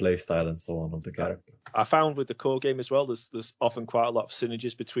learn the play style and so on of the character. I found with the core game as well, there's often quite a lot of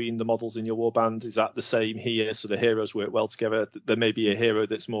synergies between the models in your warband. Is that the same here? So the heroes work well together. There may be a hero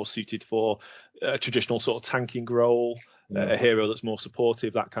that's more suited for a traditional sort of tanking role, a hero that's more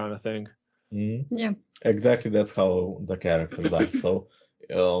supportive, that kind of thing. Mm-hmm. Yeah, exactly. That's how the characters are. So,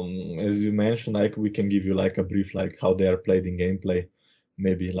 as you mentioned, like we can give you like a brief, like how they are played in gameplay,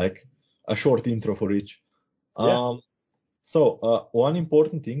 maybe like a short intro for each. So one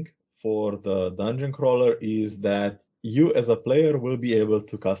important thing for the dungeon crawler is that you as a player will be able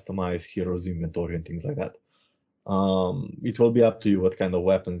to customize heroes' inventory and things like that. It will be up to you what kind of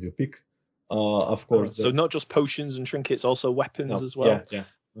weapons you pick. Of course. So not just potions and trinkets, also weapons as well. Yeah.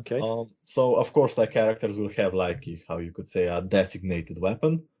 Okay. So of course, like characters will have like how you could say a designated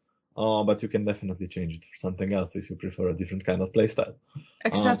weapon, but you can definitely change it for something else if you prefer a different kind of playstyle.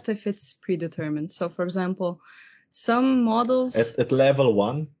 Except if it's predetermined. So, for example, some models at level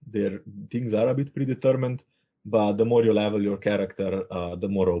 1, their things are a bit predetermined, but the more you level your character, the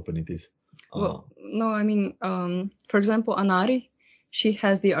more open it is. Well, no, I mean, for example, Anari, she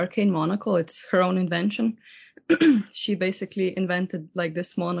has the arcane monocle. It's her own invention. She basically invented like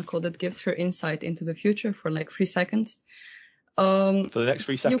this monocle that gives her insight into the future for like 3 seconds. For the next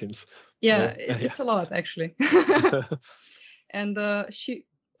 3 seconds. It's a lot actually. And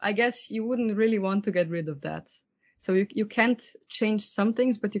I guess you wouldn't really want to get rid of that. So you can't change some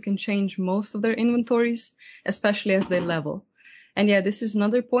things, but you can change most of their inventories, especially as they level. And yeah, this is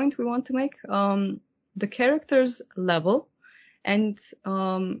another point we want to make. The characters level, and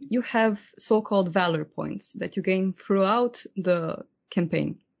you have so-called valor points that you gain throughout the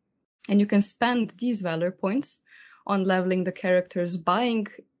campaign. And you can spend these valor points on leveling the characters, buying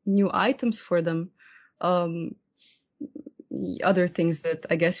new items for them, other things that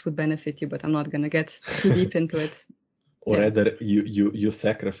I guess would benefit you, but I'm not going to get too deep into it. Or rather, you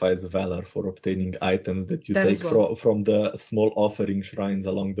sacrifice valor for obtaining items that you take from the small offering shrines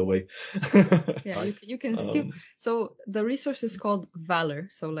along the way. You can steal. So the resource is called valor.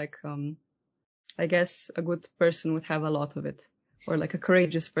 So like, I guess a good person would have a lot of it, or like a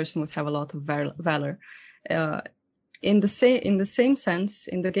courageous person would have a lot of valor. In the same sense,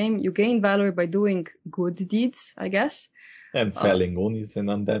 in the game, you gain valor by doing good deeds, I guess. And felling Onis and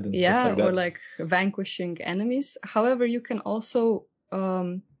undead and stuff like that. Or like vanquishing enemies. However, you can also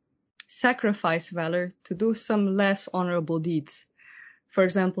sacrifice valor to do some less honorable deeds. For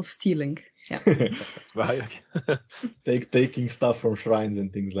example, stealing. Yeah. Right. Okay. Taking stuff from shrines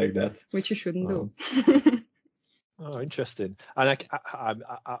and things like that. Which you shouldn't do. Oh, interesting. And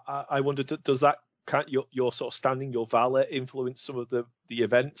I wonder, does that your sort of standing, your valor, influence some of the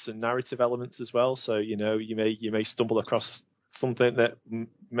events and narrative elements as well? So you may stumble across something that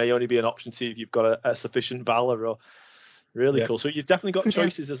may only be an option to you if you've got a sufficient valor. Or really cool. So you've definitely got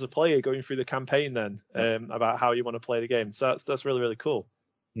choices as a player going through the campaign then about how you want to play the game. So that's really, really cool.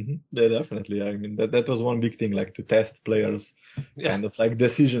 Mm-hmm. Yeah, definitely. I mean, that was one big thing, like to test players' kind of like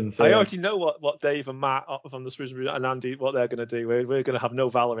decisions. I already know what Dave and Matt from the Spruce and Andy, what they're going to do. We're going to have no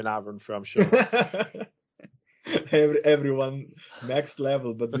valor in our run for, I'm sure. Everyone next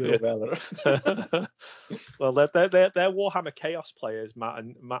level, but zero valor. Well, they're Warhammer Chaos players, Matt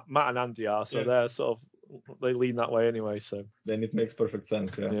and Andy are, so they're sort of, they lean that way anyway. So then it makes perfect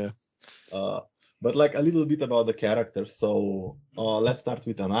sense. Yeah. But like a little bit about the characters. So let's start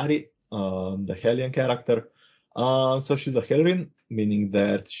with Anari, the Hellion character. So she's a Helrin, meaning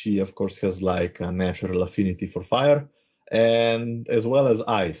that she, of course, has like a natural affinity for fire, and as well as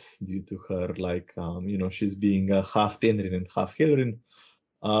ice, due to her like she's being half Tenrin and half Helrin.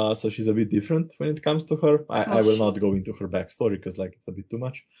 So she's a bit different when it comes to her. I will not go into her backstory because like it's a bit too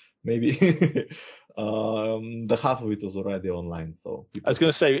much. Maybe the half of it was already online. So I was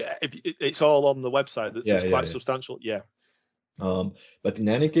going to say it's all on the website. It's quite substantial. Yeah. But in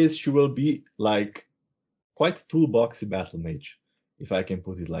any case, she will be like quite toolboxy battle mage, if I can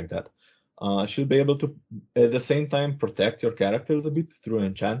put it like that. She'll be able to at the same time protect your characters a bit through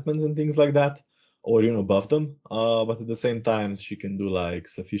enchantments and things like that, or buff them. But at the same time, she can do like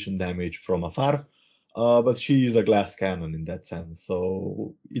sufficient damage from afar. But she is a glass cannon in that sense,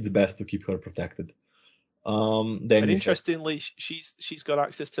 so it's best to keep her protected. And interestingly, she's got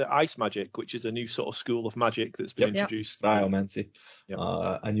access to ice magic, which is a new sort of school of magic that's been introduced. Cryomancy,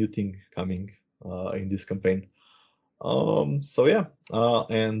 a new thing coming in this campaign.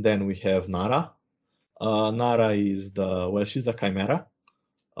 And then we have Nara. Nara is she's a chimera.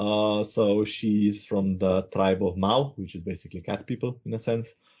 So she is from the tribe of Mau, which is basically cat people in a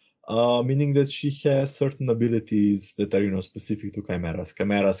sense. Meaning that she has certain abilities that are, specific to chimeras.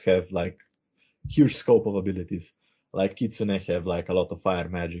 Chimeras have like huge scope of abilities. Like Kitsune have like a lot of fire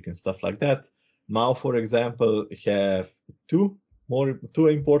magic and stuff like that. Mau, for example, have two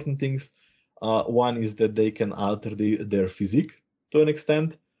important things. One is that they can alter their physique to an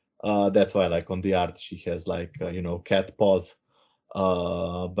extent. That's why like on the art she has like, cat paws.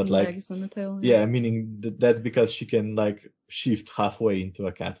 But like legs on the tail. Yeah, meaning that's because she can like shift halfway into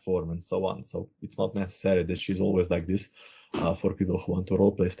a cat form and so on. So it's not necessary that she's always like this. for people who want to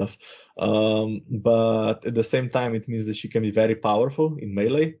roleplay stuff. But at the same time, it means that she can be very powerful in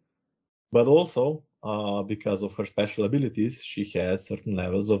melee, but also because of her special abilities, she has certain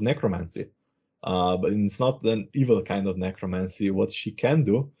levels of necromancy. But it's not an evil kind of necromancy. What she can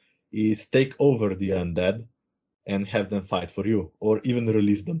do is take over the undead and have them fight for you, or even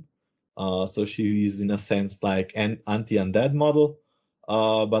release them. So she is in a sense like an anti-undead model,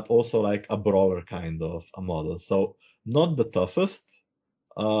 but also like a brawler kind of a model. So not the toughest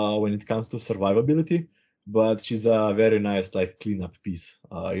when it comes to survivability, but she's a very nice like cleanup piece,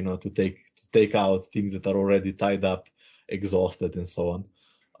 to take out things that are already tied up, exhausted, and so on.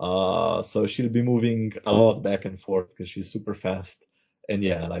 So she'll be moving a lot back and forth because she's super fast, and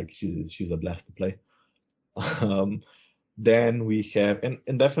yeah, like she's a blast to play. Then we have, and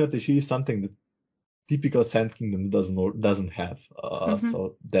definitely she is something that typical Sand Kingdom doesn't have.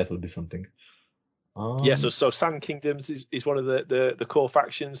 So that will be something. Yeah, so Sand Kingdoms is one of the core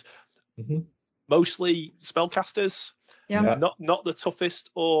factions. Mm-hmm. Mostly spellcasters. Yeah. Not the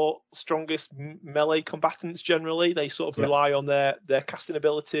toughest or strongest melee combatants generally. They sort of rely on their casting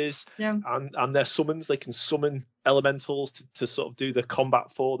abilities and their summons. They can summon elementals to sort of do the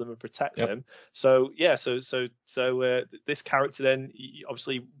combat for them and protect them. So this character then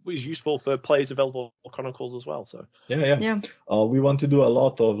obviously was useful for players of Eldfall Chronicles as well. So we want to do a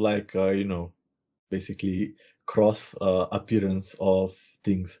lot of like basically cross appearance of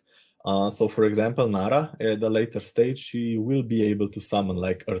things. So for example, Nara at the later stage, she will be able to summon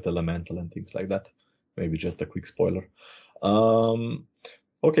like Earth Elemental and things like that. Maybe just a quick spoiler.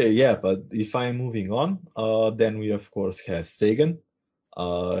 But if I'm moving on, then we of course have Sagan.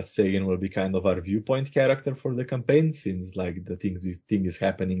 Sagan will be kind of our viewpoint character for the campaign, since like the thing is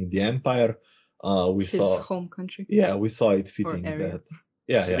happening in the Empire. His home country. Yeah, we saw it fitting that.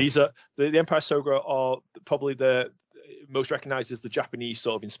 Yeah, so these are the Empire Soga are probably the most recognized as the Japanese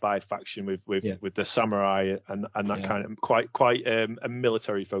sort of inspired faction with the samurai and that kind of quite a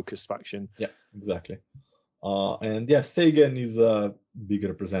military focused faction. Yeah, exactly. Sagan is a big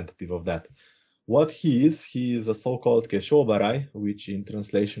representative of that. What he is a so-called Keshobarai, which in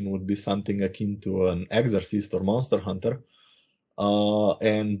translation would be something akin to an exorcist or monster hunter.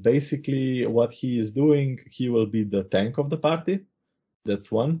 And basically what he is doing, he will be the tank of the party.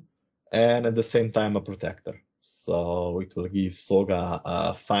 That's one. And at the same time, a protector. So it will give Soga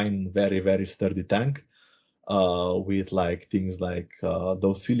a fine, very, very sturdy tank, with like things like,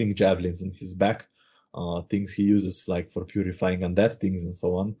 those ceiling javelins on his back, things he uses like for purifying undead things and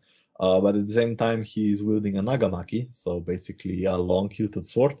so on. But at the same time, he is wielding a Nagamaki, so basically a long hilted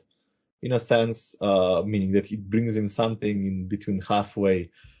sword, in a sense, meaning that it brings him something in between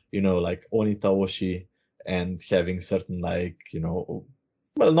halfway, like Onitaoshi and having certain like,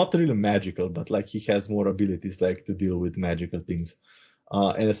 well, not really magical, but like he has more abilities like to deal with magical things.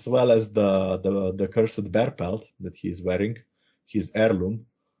 And as well as the cursed bear pelt that he is wearing, his heirloom,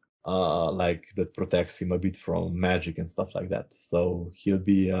 like that protects him a bit from magic and stuff like that. So he'll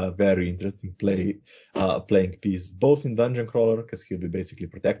be a very interesting playing piece, both in Dungeon Crawler, because he'll be basically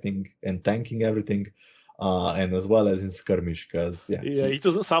protecting and tanking everything, and as well as in skirmish, because he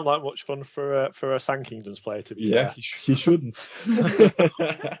doesn't sound like much fun for a Sand Kingdoms player, to be fair. He shouldn't.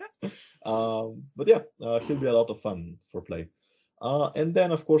 But he'll be a lot of fun for play. And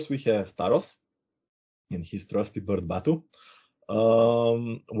then of course we have Taros and his trusty bird Batu.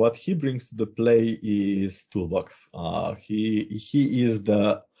 What he brings to the play is toolbox. He is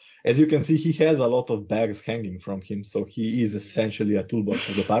as you can see, he has a lot of bags hanging from him, so he is essentially a toolbox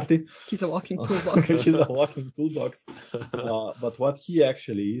of the party. He's a walking toolbox. He's a walking toolbox. But what he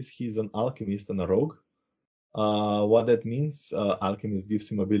actually is, he's an alchemist and a rogue. What that means, alchemist gives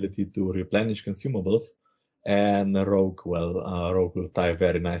him ability to replenish consumables, and rogue will tie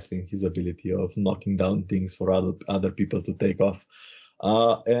very nicely in his ability of knocking down things for other people to take off.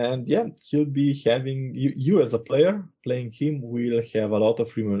 He'll be having you as a player playing him will have a lot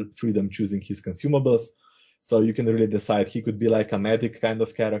of freedom choosing his consumables. So you can really decide. He could be like a medic kind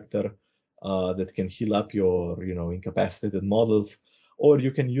of character that can heal up your incapacitated models, or you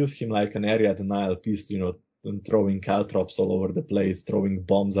can use him like an area denial piece, and throwing caltrops all over the place, throwing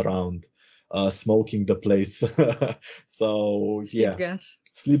bombs around, smoking the place. So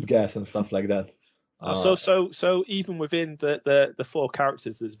sleep gas and stuff like that. So even within the four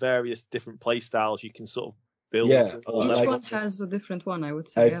characters, there's various different play styles you can sort of build. Each one has a different one, I would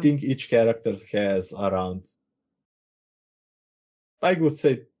say. I think each character has around, I would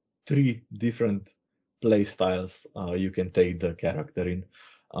say, 3 different play styles you can take the character in.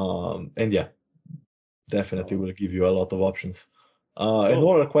 Definitely will give you a lot of options. And Cool.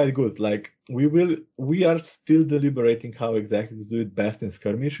 all are quite good. Like we are still deliberating how exactly to do it best in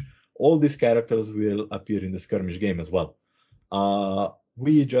skirmish. All these characters will appear in the skirmish game as well.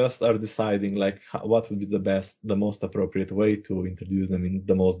 We just are deciding like what would be the most appropriate way to introduce them in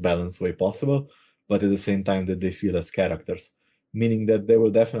the most balanced way possible, but at the same time that they feel as characters, meaning that they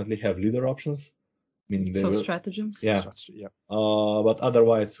will definitely have leader options, meaning they So will, stratagems. yeah. Strategy, yeah. But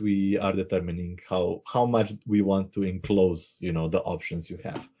otherwise we are determining how much we want to enclose, the options you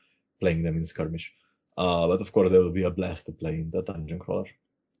have playing them in skirmish. But of course there will be a blast to play in the dungeon crawler.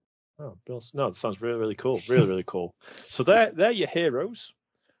 Oh, brilliant. No, that sounds really, really cool. Really, really cool. So they're your heroes.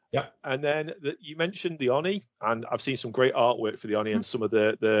 Yeah. And then you mentioned the Oni, and I've seen some great artwork for the Oni and some of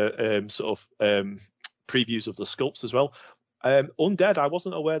the sort of previews of the sculpts as well. Undead, I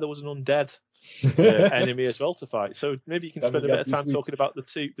wasn't aware there was an undead enemy as well to fight. So maybe you can spend a bit of time talking about the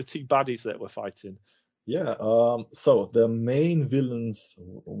two baddies that we're fighting. Yeah. So the main villains,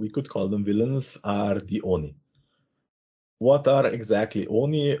 we could call them villains, are the Oni. What are exactly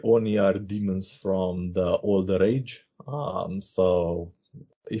Oni? Oni are demons from the older age. So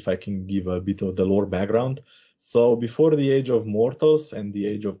if I can give a bit of the lore background. So before the age of mortals and the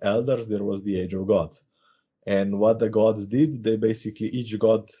age of elders, there was the age of gods. And what the gods did, they basically, each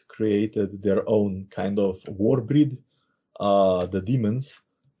god created their own kind of war breed, the demons,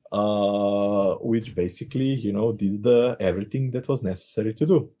 which basically, did everything that was necessary to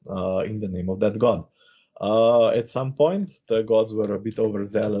do in the name of that god. At some point, the gods were a bit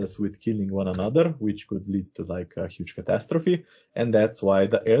overzealous with killing one another, which could lead to like a huge catastrophe, and that's why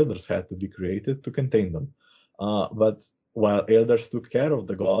the elders had to be created to contain them. But while elders took care of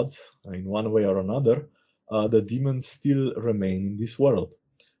the gods in one way or another, the demons still remain in this world.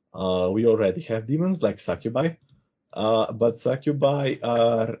 We already have demons like succubi, but succubi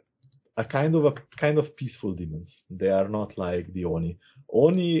are a kind of peaceful demons. They are not like the Oni.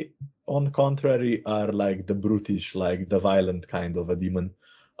 Oni, on contrary, are like the brutish, like the violent kind of a demon,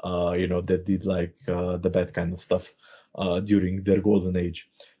 that did like the bad kind of stuff during their golden age.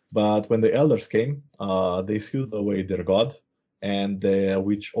 But when the elders came, they sealed away their god, and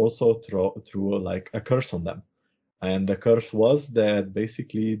which also threw like a curse on them. And the curse was that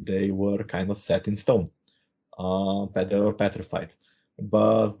basically they were kind of set in stone. They were petrified.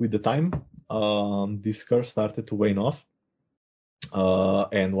 But with the time, this curse started to wane off.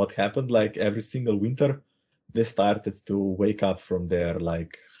 And what happened, like every single winter, they started to wake up from their,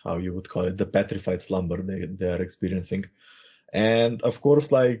 like, how you would call it, the petrified slumber they are experiencing. And of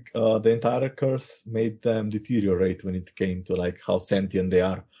course, like, the entire curse made them deteriorate when it came to, like, how sentient they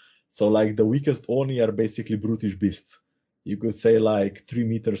are. So, like, the weakest Oni are basically brutish beasts. You could say, like, 3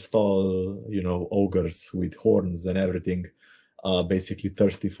 meters tall, ogres with horns and everything, basically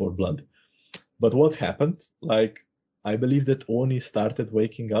thirsty for blood. But what happened? Like, I believe that Oni started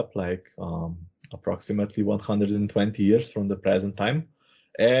waking up, like, approximately 120 years from the present time.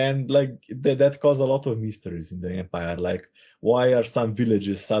 And like that caused a lot of mysteries in the empire. Like, why are some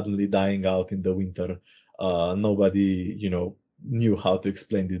villages suddenly dying out in the winter? Nobody, knew how to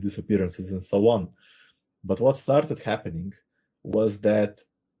explain these disappearances and so on. But what started happening was that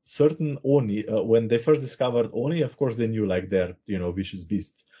certain Oni, when they first discovered Oni, of course they knew like they're, vicious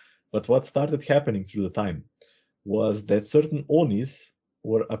beasts. But what started happening through the time was that certain Onis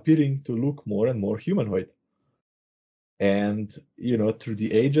were appearing to look more and more humanoid. And, through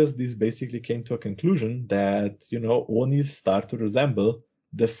the ages, this basically came to a conclusion that, Onis start to resemble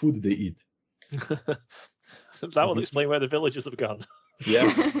the food they eat. That will explain where the villagers have gone.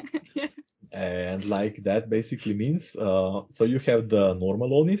 Yeah. And like that basically means, so you have the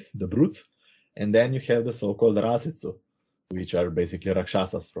normal Onis, the brutes, and then you have the so-called Rasetsu, which are basically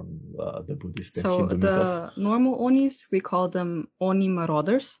Rakshasas from the Buddhist and Hindu mythos. The normal Onis, we call them Oni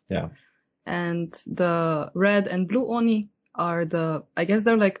marauders. Yeah. And the red and blue Oni are I guess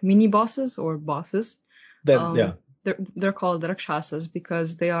they're like mini bosses or bosses. Yeah. They're called Rakshasas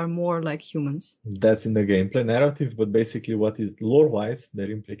because they are more like humans. That's in the gameplay narrative, but basically what is lore-wise, their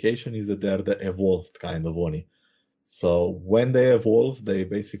implication is that they're the evolved kind of Oni. So when they evolve, they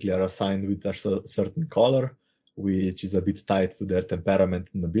basically are assigned with a certain color, which is a bit tied to their temperament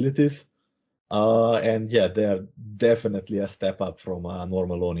and abilities. And yeah, they are definitely a step up from a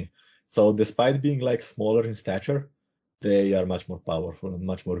normal Oni. So despite being like smaller in stature, they are much more powerful and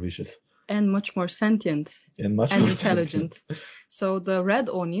much more vicious. And much more sentient and intelligent. So the red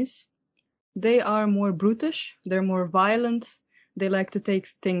Onis, they are more brutish, they're more violent, they like to take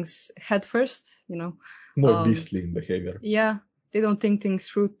things head first, More beastly in behavior. Yeah, they don't think things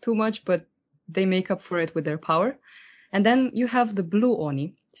through too much, but they make up for it with their power. And then you have the blue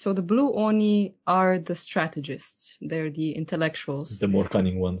Oni. So the blue Oni are the strategists. They're the intellectuals. The more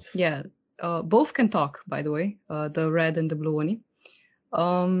cunning ones. Yeah. Both can talk, by the way, the red and the blue Oni.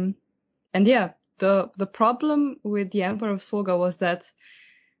 And yeah, the problem with the Emperor of Solga was that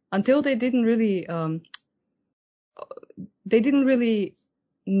until they didn't really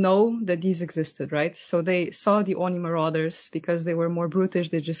know that these existed, right? So they saw the Oni marauders because they were more brutish.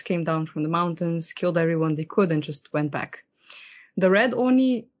 They just came down from the mountains, killed everyone they could, and just went back. The red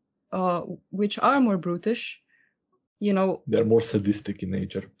Oni, which are more brutish, you know, They're more sadistic in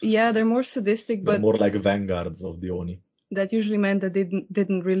nature. yeah, they're more sadistic, They're but more like vanguards of the Oni. that usually meant that they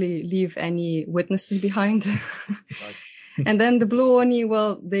didn't really leave any witnesses behind. Right. And then the blue Oni,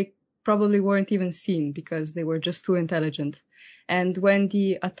 well, they probably weren't even seen because they were just too intelligent. And when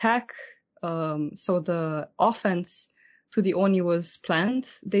the attack, so the offense to the Oni was planned,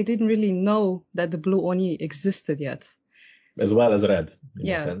 they didn't really know that the blue Oni existed yet. As well as red,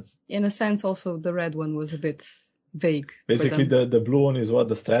 in a sense. In a sense, also the red one was a bit vague. Basically, the blue one is what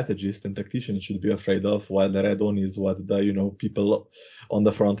the strategist and tactician should be afraid of, while the red one is what the people on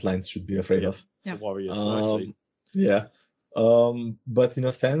the front lines should be afraid of. The warriors, I see. Yeah. But in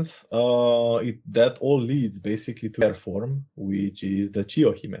a sense, that all leads basically to their form, which is the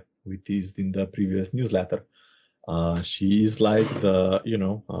Chiyohime, which is in the previous newsletter. She is like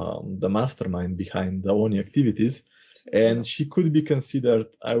the mastermind behind the Oni activities, and she could be considered.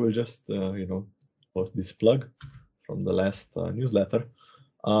 I will just post this plug from the last newsletter.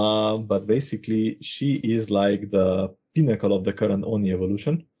 But basically, she is like the pinnacle of the current Oni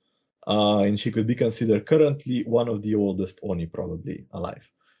evolution. And she could be considered currently one of the oldest Oni probably alive,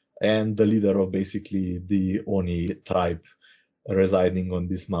 and the leader of basically the Oni tribe residing on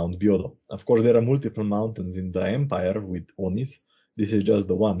this Mount Byodo. Of course, there are multiple mountains in the empire with Onis. This is just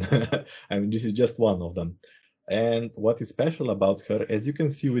the one. I mean, this is just one of them. And what is special about her, as you can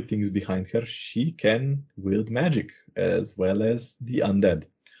see with things behind her, she can wield magic as well as the undead.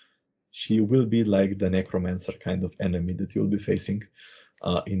 She will be like the necromancer kind of enemy that you'll be facing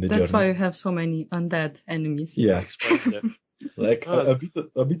in the journey. That's why you have so many undead enemies. Yeah. Like a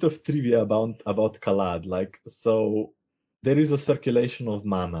bit of trivia about Kalad. Like, so there is a circulation of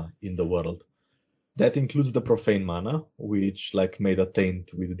mana in the world. That includes the profane mana, which like made a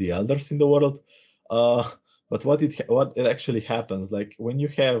taint with the elders in the world. But what it actually happens, like when you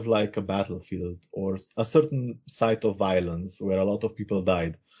have like a battlefield or a certain site of violence where a lot of people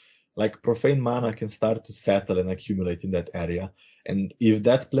died, like profane mana can start to settle and accumulate in that area. And if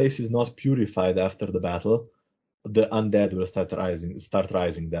that place is not purified after the battle, the undead will start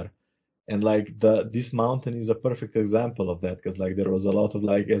rising there. And like this mountain is a perfect example of that, because like there was a lot of,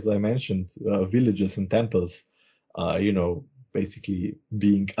 like, as I mentioned, villages and temples, basically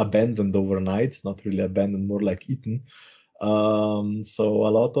being abandoned overnight, not really abandoned, more like eaten. So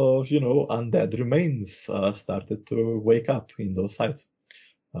a lot of, undead remains started to wake up in those sites.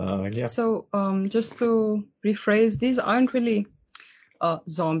 Yeah. So just to rephrase, these aren't really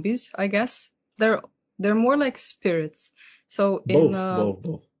zombies, I guess. They're more like spirits. So in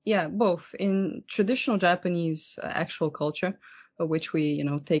both. Yeah, both. In traditional Japanese actual culture, which we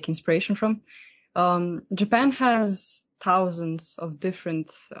take inspiration from, Japan has thousands of different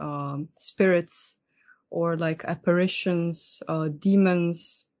spirits or like apparitions,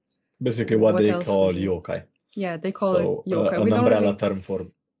 demons. Basically, what they call yokai. Yeah, they call it yokai. An umbrella term for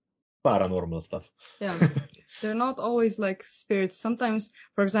paranormal stuff. Yeah, they're not always like spirits. Sometimes,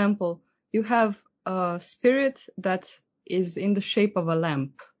 for example, you have a spirit that is in the shape of a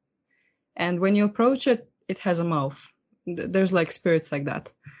lamp, and when you approach it, it has a mouth. There's like spirits like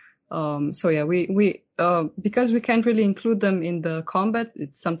that. So yeah, we because we can't really include them in the combat,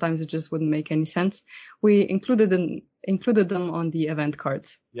 sometimes it just wouldn't make any sense. We included them on the event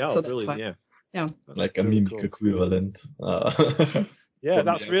cards. Yeah, so that's fine. Yeah, like a mimic equivalent. Yeah,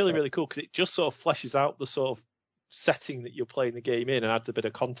 that's really, really cool, because it just sort of fleshes out the sort of setting that you're playing the game in and adds a bit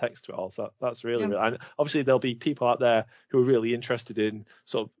of context to it all. So that's really, really, and obviously there'll be people out there who are really interested in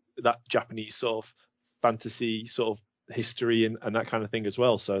sort of that Japanese sort of fantasy sort of history and that kind of thing as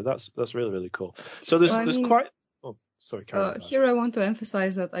well. So that's really, really cool. So there's quite. Oh, sorry, Carrie. Here I want to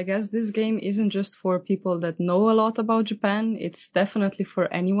emphasize that I guess this game isn't just for people that know a lot about Japan. It's definitely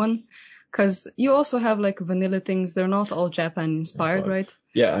for anyone. Because you also have like vanilla things. They're not all Japan inspired, right?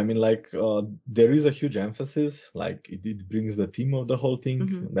 Yeah, I mean, like there is a huge emphasis. Like it brings the theme of the whole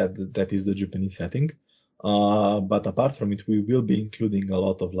thing. That is the Japanese setting. But apart from it, we will be including a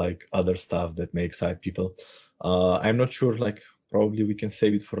lot of like other stuff that may excite people. I'm not sure. Like probably we can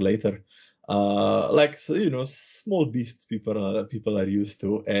save it for later. Like small beasts people are used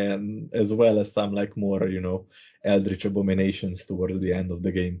to, and as well as some like more eldritch abominations towards the end of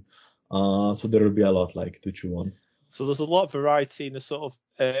the game. So there will be a lot like to chew on. So there's a lot of variety in the sort of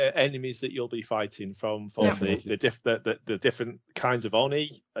enemies that you'll be fighting from the different kinds of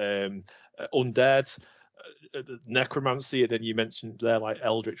Oni, undead, necromancy, and then you mentioned there like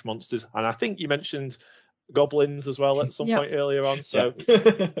eldritch monsters, and I think you mentioned goblins as well at some point earlier on. So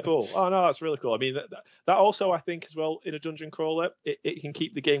cool. Oh no, that's really cool. I mean, that also I think as well in a dungeon crawler, it can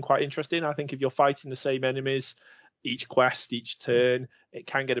keep the game quite interesting. I think if you're fighting the same enemies each quest, each turn, it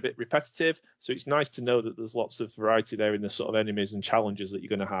can get a bit repetitive. So it's nice to know that there's lots of variety there in the sort of enemies and challenges that you're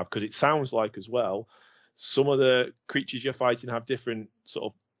going to have, because it sounds like as well some of the creatures you're fighting have different sort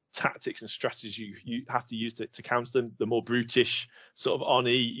of tactics and strategies you have to use to counter them. The more brutish sort of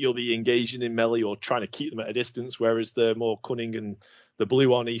Oni, you'll be engaging in melee or trying to keep them at a distance, whereas the more cunning and the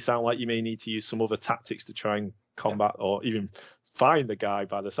blue Oni sound like you may need to use some other tactics to try and combat or even find the guy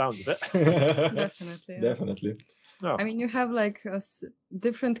by the sounds of it. Definitely. Oh. I mean, you have like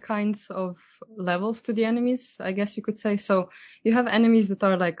different kinds of levels to the enemies, I guess you could say. So you have enemies that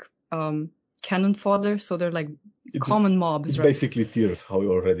are like cannon fodder, so they're like common mobs, right? Basically tiers, how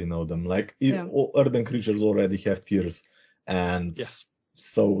you already know them. Like all earthen creatures already have tiers, and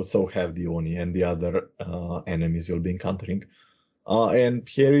so have the Oni and the other enemies you'll be encountering. And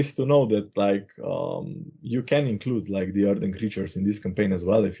here is to know that like you can include like the earthen creatures in this campaign as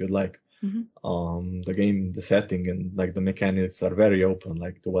well if you'd like. The game, the setting, and like the mechanics are very open,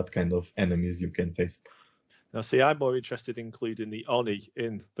 like to what kind of enemies you can face. Now, see, I'm more interested in including the Oni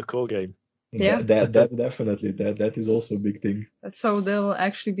in the core game. Yeah, that definitely that is also a big thing. So they'll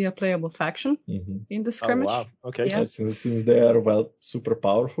actually be a playable faction in the skirmish. Oh wow! Okay. Yeah, since they are super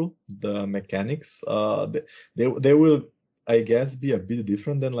powerful, the mechanics they will, I guess, be a bit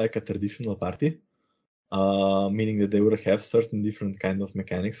different than like a traditional party. Meaning that they will have certain different kind of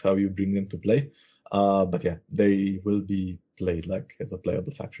mechanics how you bring them to play. But yeah, they will be played like as a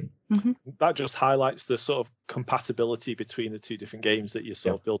playable faction. That just highlights the sort of compatibility between the two different games that you're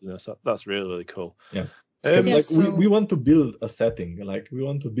sort of building. So that's really, really cool. Yeah. Because we want to build a setting, like we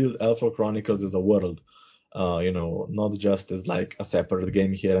want to build Eldfall Chronicles as a world, not just as like a separate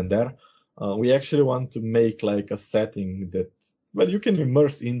game here and there. We actually want to make like a setting that you can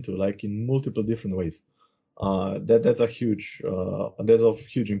immerse into like in multiple different ways. That's of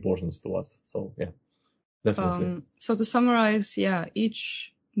huge importance to us. So yeah, definitely. So to summarize,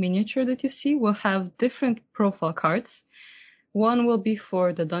 each miniature that you see will have different profile cards. One will be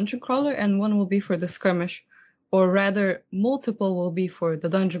for the dungeon crawler and one will be for the skirmish, or rather multiple will be for the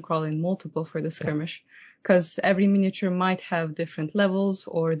dungeon crawler and multiple for the skirmish, because every miniature might have different levels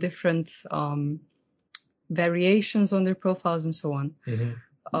or different variations on their profiles and so on.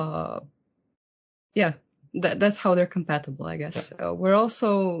 That's how they're compatible, I guess. We're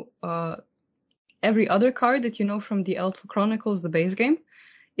also every other card that you know from the Eldfall Chronicles, the base game,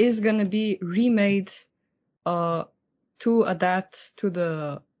 is going to be remade to adapt to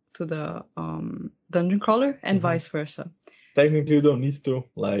the dungeon crawler and vice versa. Technically, you don't need to.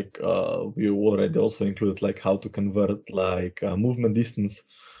 Like we already also included like how to convert like movement distance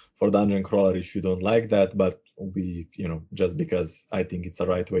for dungeon crawler if you don't like that. But we, just because I think it's the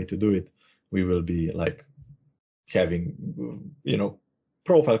right way to do it, we will be like having,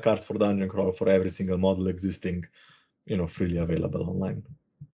 profile cards for dungeon crawler for every single model existing, freely available online.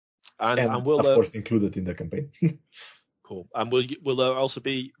 And will, of course, included in the campaign. Cool. And will there also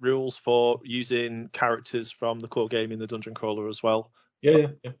be rules for using characters from the core game in the dungeon crawler as well? Yeah.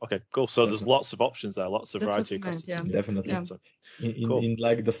 Okay, cool. So there's lots of options there, lots of variety. Definitely. Yeah. So, in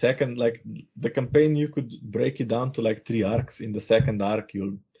like the second, like the campaign, you could break it down to like 3 arcs. In the second arc,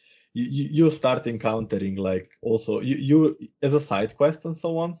 you'll start encountering like also you as a side quest and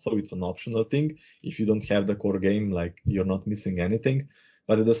so on. So it's an optional thing. If you don't have the core game, like you're not missing anything.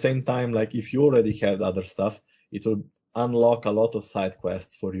 But at the same time, like if you already have other stuff, it will unlock a lot of side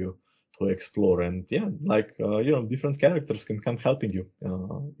quests for you to explore. And different characters can come helping you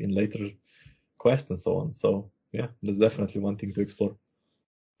in later quests and so on. So yeah, that's definitely one thing to explore.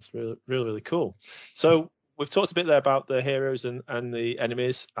 It's really, really, really cool. So we've talked a bit there about the heroes and the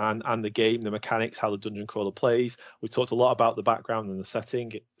enemies and the game, the mechanics, how the dungeon crawler plays. We talked a lot about the background and the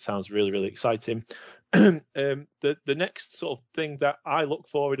setting. It sounds really, really exciting. The next sort of thing that I look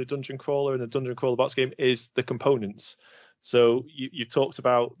for in a dungeon crawler and a dungeon crawler box game is the components. So you've talked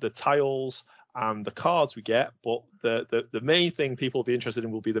about the tiles and the cards we get, but the main thing people will be interested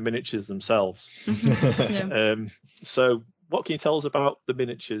in will be the miniatures themselves. So what can you tell us about the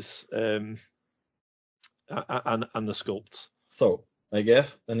miniatures and the sculpts? So I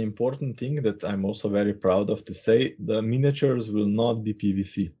guess an important thing that I'm also very proud of to say, the miniatures will not be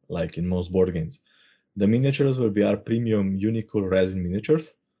PVC like in most board games. The miniatures will be our premium Unicool resin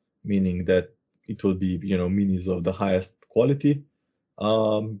miniatures, meaning that it will be, minis of the highest quality,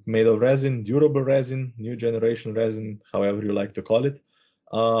 made of resin, durable resin, new generation resin, however you like to call it,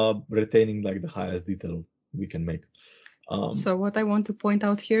 retaining like the highest detail we can make. So what I want to point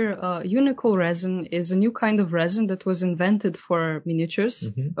out here, Unicool resin is a new kind of resin that was invented for miniatures,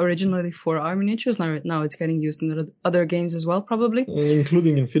 originally for our miniatures. Now it's getting used in other games as well, probably.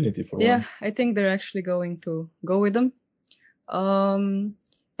 Including Infinity for one. Yeah, I think they're actually going to go with them. And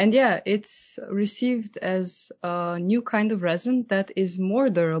yeah, it's received as a new kind of resin that is more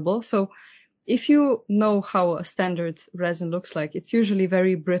durable. So if you know how a standard resin looks like, it's usually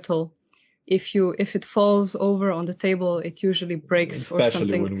very brittle. If it falls over on the table, it usually breaks or something.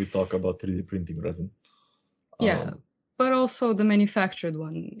 Especially when we talk about 3D printing resin. Yeah, but also the manufactured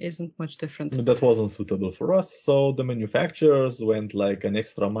one isn't much different. That wasn't suitable for us, so the manufacturers went like an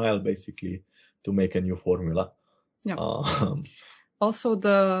extra mile basically to make a new formula. Yeah. Also,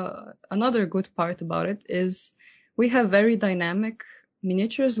 another good part about it is we have very dynamic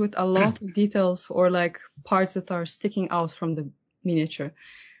miniatures with a lot of details or like parts that are sticking out from the miniature.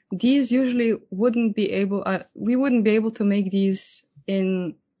 These usually we wouldn't be able to make these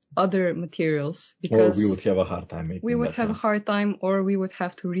in other materials because or we would have a hard time making we would have a hard time, or we would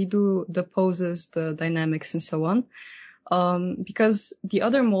have to redo the poses, the dynamics, and so on. Because the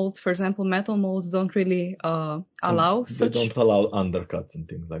other molds, for example, metal molds, don't really allow such. They don't allow undercuts and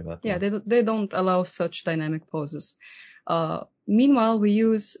things like that. Yeah, they don't allow such dynamic poses. Meanwhile, we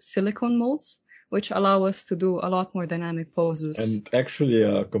use silicone molds, which allow us to do a lot more dynamic poses. And actually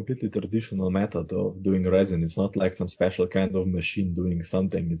a completely traditional method of doing resin. It's not like some special kind of machine doing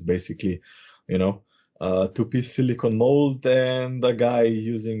something. It's basically, two-piece silicone mold and a guy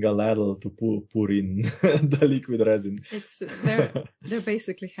using a ladle to pour in the liquid resin. They're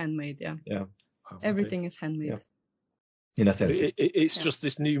basically handmade, yeah. Yeah. Everything is handmade. Yeah. In a sense. It's just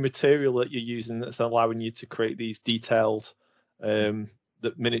this new material that you're using that's allowing you to create these detailed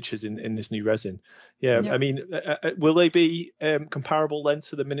the miniatures in this new resin. Yeah. I mean, will they be comparable then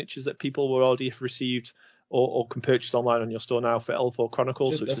to the miniatures that people will already have received or can purchase online on your store now for Eldfall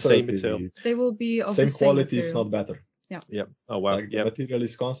Chronicles? So it's the same material. They will be of same the same quality, material. if not better. Yeah. Oh wow. Like the material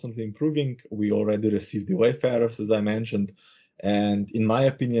is constantly improving. We already received the Wayfarers, as I mentioned, and in my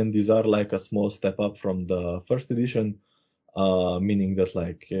opinion, these are like a small step up from the first edition. Meaning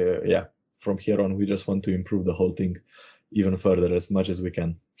that from here on, we just want to improve the whole thing even further as much as we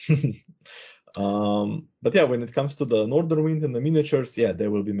can. But yeah, when it comes to the Northern Wind and the miniatures, they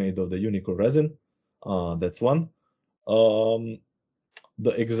will be made of the Unicool resin. That's one. The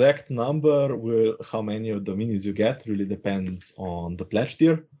exact number how many of the minis you get really depends on the pledge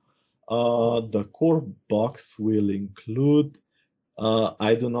tier. The core box will include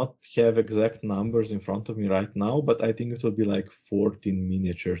I do not have exact numbers in front of me right now, but I think it will be like 14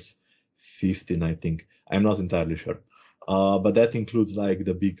 miniatures, 15, I think. I'm not entirely sure. But that includes like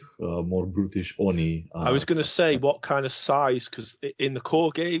the big, more brutish Oni. I was going to say what kind of size, because in the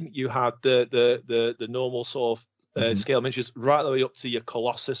core game you had the normal sort of scale miniatures right the way up to your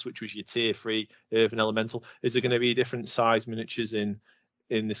Colossus, which was your tier 3 Earth and Elemental. Is there going to be different size miniatures in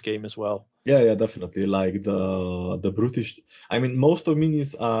this game as well? Yeah, definitely. Like the brutish. I mean, most of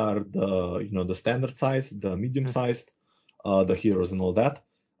minis are the standard size, the medium sized, the heroes and all that.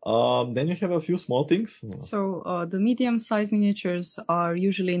 Then you have a few small things. So the medium size miniatures are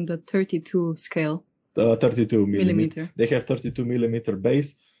usually in the 32 scale. 32 millimeter. They have 32 millimeter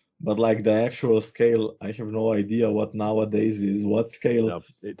base, but like the actual scale, I have no idea what nowadays is what scale. No,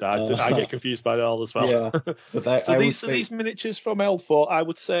 I get confused by it all as well. Yeah, but these miniatures from Eldfall, I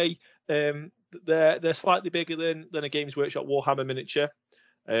would say they're slightly bigger than a Games Workshop Warhammer miniature.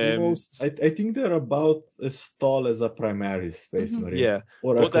 I think they're about as tall as a Primaris Space Marine. Yeah,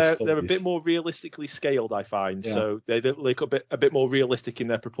 or but they're a bit more realistically scaled, I find. Yeah. So they look a bit more realistic in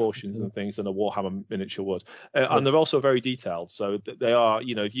their proportions and things than a Warhammer miniature would. And they're also very detailed. So they are,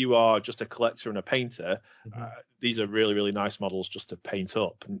 if you are just a collector and a painter, these are really, really nice models just to paint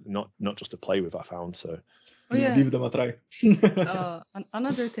up, and not just to play with, I found. So please give them a try.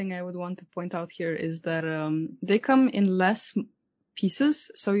 Another thing I would want to point out here is that they come in less pieces,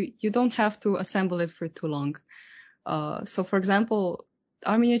 so you don't have to assemble it for too long. So for example,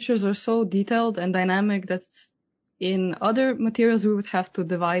 our miniatures are so detailed and dynamic that in other materials we would have to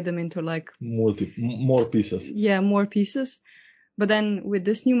divide them into like more pieces. Yeah, more pieces. But then with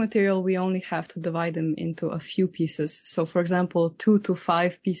this new material, we only have to divide them into a few pieces. So for example, 2 to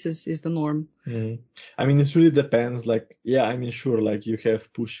 5 pieces is the norm. I mean, it really depends. Like, yeah, I mean, sure, like you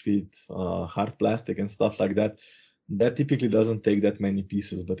have push fit, hard plastic and stuff like that. That typically doesn't take that many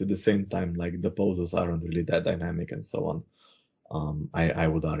pieces, but at the same time, like the poses aren't really that dynamic and so on. I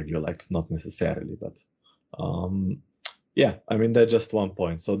would argue like not necessarily, but yeah, I mean, that's just one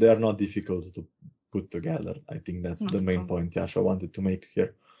point. So they are not difficult to put together. I think that's the main point Yasha wanted to make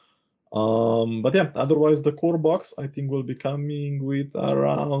here. But yeah, otherwise the core box I think will be coming with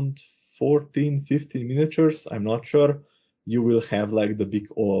around 14, 15 miniatures. I'm not sure. You will have like the big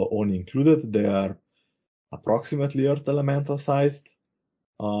Oni included. They are approximately Earth Elemental sized,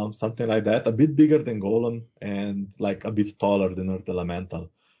 something like that. A bit bigger than Golem and like a bit taller than Earth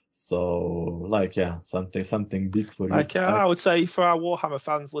Elemental. So like, yeah, something big for you. Like I would say for our Warhammer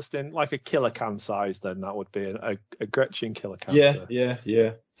fans listening, like a killer can size, then that would be a Gretchen killer can.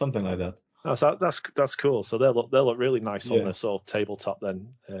 Yeah, something like that. No, so that's cool. So they'll look really nice on this sort of tabletop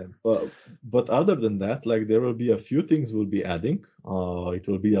then. But other than that, like there will be a few things we'll be adding. It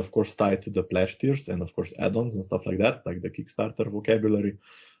will be of course tied to the pledge tiers and of course add-ons and stuff like that, like the Kickstarter vocabulary.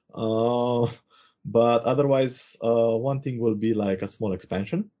 But otherwise, one thing will be like a small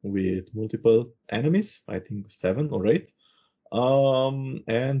expansion with multiple enemies, I think 7 or 8.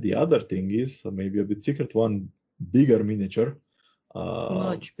 And the other thing is maybe a bit secret one, bigger miniature.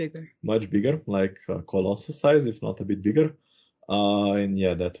 Much bigger, like Colossus size, if not a bit bigger. And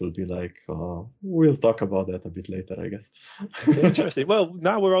yeah, that will be like, we'll talk about that a bit later, I guess. Okay, interesting. Well,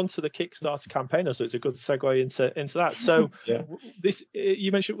 now we're on to the Kickstarter campaign, so it's a good segue into that. So yeah. This,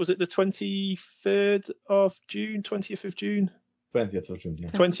 you mentioned, was it the 23rd of June, 20th of June? 20th of June,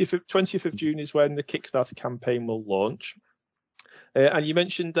 yeah. 20th of June is when the Kickstarter campaign will launch. And you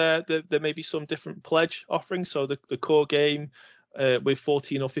mentioned there may be some different pledge offerings. So the core game with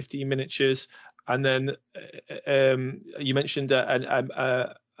 14 or 15 miniatures. And then you mentioned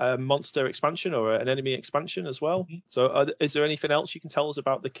a monster expansion or an enemy expansion as well. Mm-hmm. So is there anything else you can tell us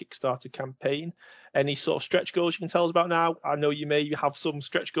about the Kickstarter campaign? Any sort of stretch goals you can tell us about now? I know you may have some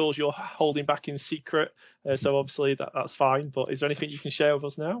stretch goals you're holding back in secret. So obviously that's fine. But is there anything you can share with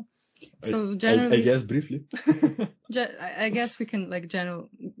us now? So generally, I guess briefly. I guess we can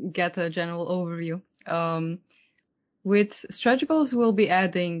get a general overview. With stretch goals, we'll be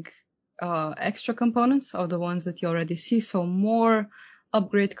adding extra components of the ones that you already see. So more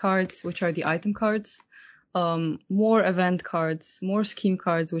upgrade cards, which are the item cards, more event cards, more scheme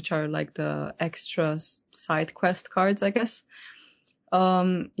cards, which are like the extra side quest cards, I guess.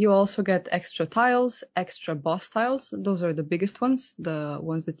 You also get extra tiles, extra boss tiles. Those are the biggest ones, the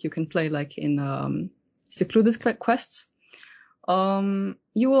ones that you can play like in secluded quests. You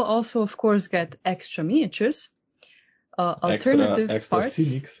will also, of course, get extra miniatures. Alternative extra parts.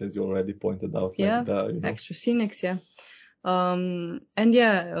 scenics, as you already pointed out. Yeah, extra scenics, yeah. And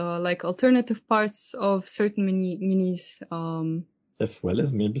yeah, like alternative parts of certain minis. As well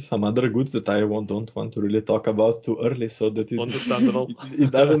as maybe some other goods that I don't want to really talk about too early, so that understandable. it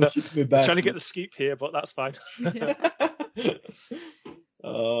doesn't hit me back. I'm trying to get the scoop here, but that's fine.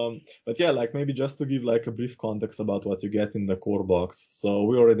 But yeah, like maybe just to give like a brief context about what you get in the core box. So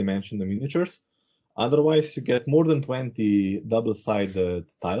we already mentioned the miniatures. Otherwise, you get more than 20 double-sided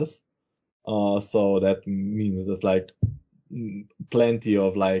tiles. So that means that like plenty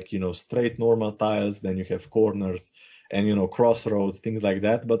of like, straight normal tiles, then you have corners and, crossroads, things like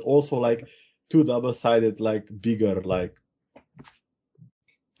that. But also like 2 double-sided, like bigger, like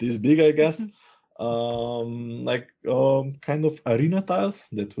this big, I guess. Kind of arena tiles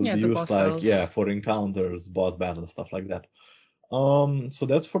that will be used for encounters, boss battles, stuff like that. So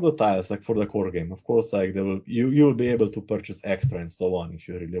that's for the tiles, like for the core game. Of course, like you will be able to purchase extra and so on if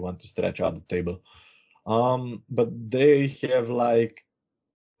you really want to stretch out the table. But they have like,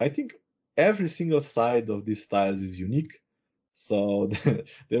 I think every single side of these tiles is unique. So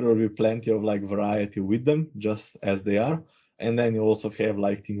there will be plenty of like variety with them, just as they are. And then you also have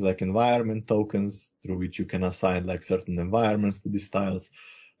like things like environment tokens through which you can assign like certain environments to these tiles.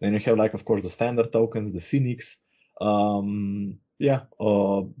 Then you have like, of course, the standard tokens, the scenics.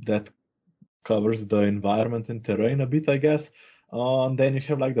 That covers the environment and terrain a bit, I guess. Then you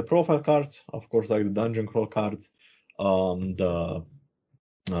have like the profile cards, of course, like the dungeon crawl cards, the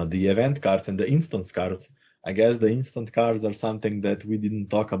event cards and the instance cards. I guess the instant cards are something that we didn't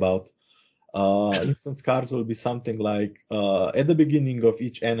talk about. Instance cards will be something like at the beginning of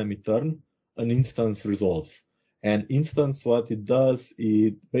each enemy turn, an instance resolves. And instance, what it does,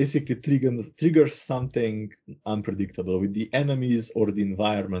 it basically triggers something unpredictable with the enemies or the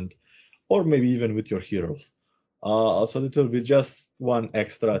environment, or maybe even with your heroes. So it will be just one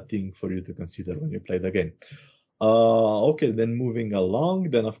extra thing for you to consider when you play the game. Okay, then moving along,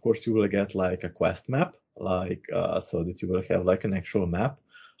 then of course you will get like a quest map, so that you will have like an actual map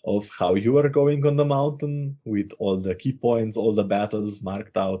of how you are going on the mountain with all the key points, all the battles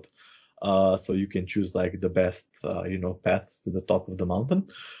marked out. So you can choose like the best, path to the top of the mountain.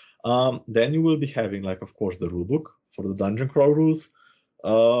 Then you will be having like, of course, the rulebook for the dungeon crawl rules,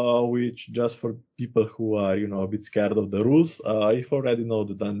 which just for people who are, a bit scared of the rules, if you already know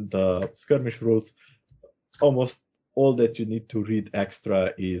the skirmish rules, almost all that you need to read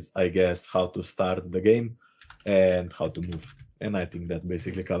extra is, I guess, how to start the game and how to move. And I think that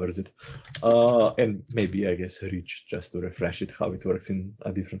basically covers it. And maybe, I guess, reach just to refresh it, how it works in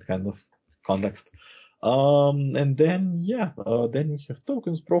a different kind of context. And then, then we have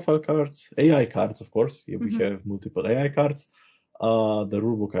tokens, profile cards, AI cards, of course. We have multiple AI cards. The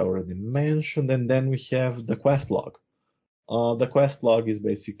rulebook I already mentioned. And then we have the quest log. The quest log is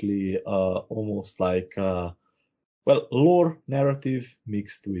basically almost like, lore narrative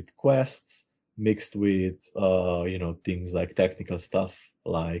mixed with quests, mixed with, things like technical stuff,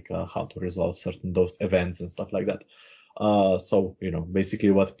 like how to resolve certain those events and stuff like that. So,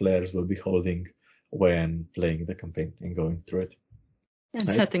 basically what players will be holding when playing the campaign and going through it. And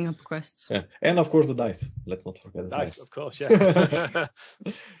right? Setting up quests. Yeah. And of course the dice. Let's not forget the dice. Of course, yeah.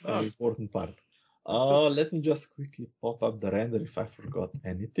 An important part. Let me just quickly pop up the render if I forgot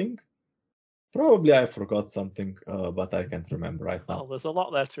anything. Probably I forgot something, but I can't remember right now. Well, there's a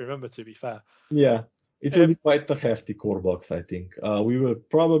lot there to remember, to be fair. Yeah, it will be quite a hefty core box, I think. We will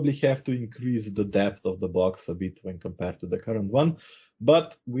probably have to increase the depth of the box a bit when compared to the current one,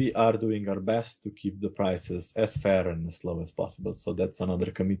 but we are doing our best to keep the prices as fair and as low as possible. So that's another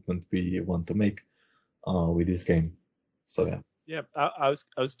commitment we want to make with this game. So yeah. Yeah, I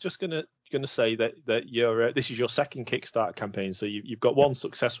was just gonna say that this is your second Kickstarter campaign, so you've got one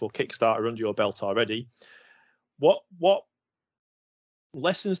successful Kickstarter under your belt already. What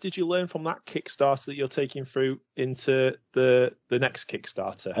lessons did you learn from that Kickstarter that you're taking through into the next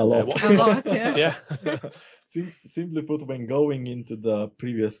Kickstarter? A lot. A lot, yeah. Yeah. Simply put, when going into the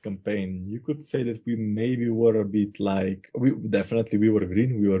previous campaign, you could say that we maybe were a bit like, we were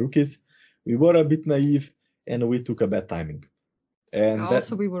green, we were rookies, we were a bit naive, and we took a bad timing. And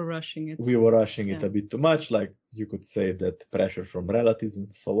also, we were rushing it. We were rushing it a bit too much, like you could say that pressure from relatives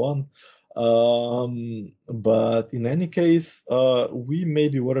and so on. But in any case, we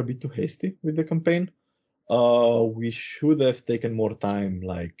maybe were a bit too hasty with the campaign. We should have taken more time,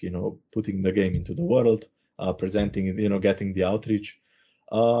 like, putting the game into the world, presenting it, getting the outreach.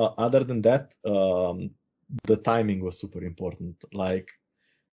 Other than that, the timing was super important. Like,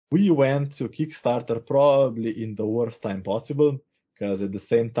 we went to Kickstarter probably in the worst time possible, because at the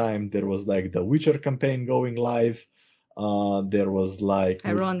same time there was like the Witcher campaign going live. There was like,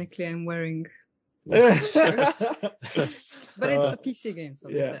 ironically, I'm wearing shirts, but it's the PC game, so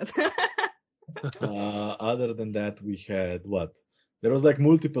there's that. Other than that, we had there was like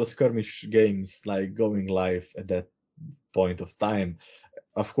multiple skirmish games like going live at that point of time.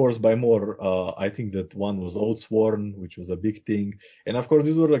 Of course, by more, I think that one was Oathsworn, which was a big thing. And of course,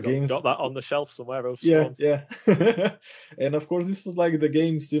 these were the games. Got that on the shelf somewhere, Oathsworn. Yeah. And of course, this was like the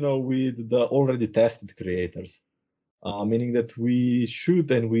games, with the already tested creators. Meaning that we should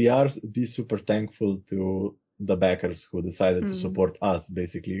and we are be super thankful to the backers who decided to support us,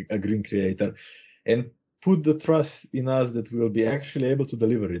 basically a green creator, and put the trust in us that we will be actually able to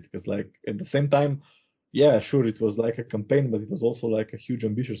deliver it. Because like at the same time, yeah, sure, it was like a campaign, but it was also like a huge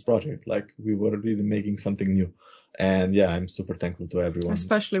ambitious project. Like we were really making something new. And yeah, I'm super thankful to everyone.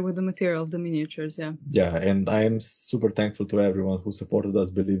 Especially with the material of the miniatures, yeah. Yeah, and I am super thankful to everyone who supported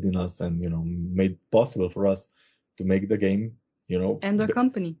us, believed in us, and, made possible for us to make the game, And our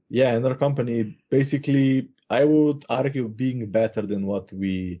company. Yeah, and our company, basically, I would argue being better than what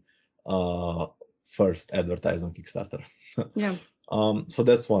we first advertised on Kickstarter. Yeah. So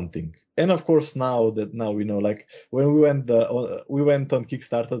that's one thing. And of course, now we know, like when we went on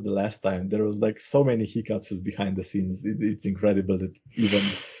Kickstarter the last time, there was like so many hiccups behind the scenes. It's incredible that even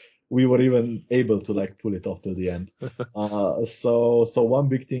we were even able to like pull it off till the end. So one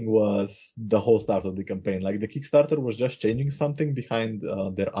big thing was the whole start of the campaign. Like the Kickstarter was just changing something behind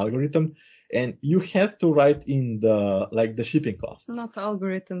their algorithm, and you had to write in the shipping cost. Not the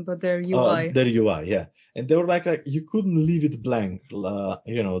algorithm, but their UI. Their UI, yeah. And they were like you couldn't leave it blank.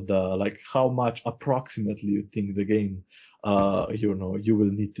 How much approximately you think the game, you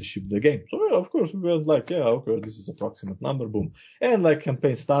will need to ship the game. So yeah, of course we were like, yeah, okay, this is approximate number, boom. And like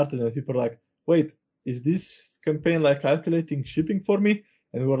campaign started, and people were like, wait, is this campaign like calculating shipping for me?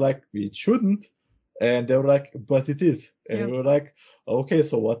 And we were like, it shouldn't. And they were like, but it is. And Yeah. we were like, okay,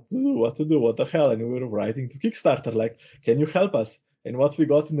 so what to do? What the hell? And we were writing to Kickstarter, like, can you help us? And what we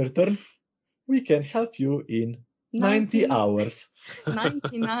got in return, we can help you in 90 hours.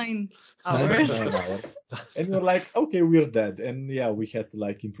 99 hours. 99 hours. And we're like, okay, we're dead. And yeah, we had to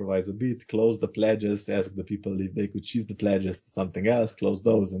like improvise a bit, close the pledges, ask the people if they could shift the pledges to something else, close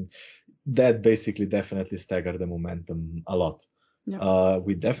those. And that basically definitely staggered the momentum a lot. Yeah.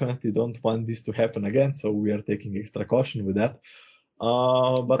 We definitely don't want this to happen again, so we are taking extra caution with that.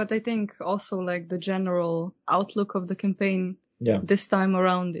 But I think also like the general outlook of the campaign, yeah, this time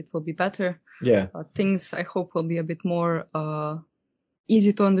around it will be better. yeah. Things I hope will be a bit more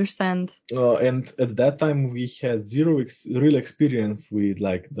easy to understand. And at that time we had zero real experience with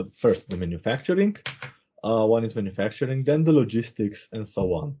like the manufacturing. One is manufacturing, then the logistics and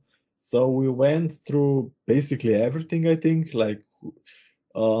so on. So we went through basically everything, I think, like,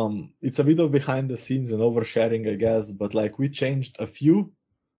 it's a bit of behind the scenes and oversharing, I guess, but like we changed a few,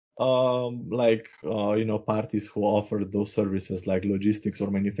 parties who offered those services like logistics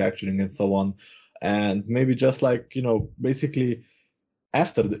or manufacturing and so on. And maybe just like, basically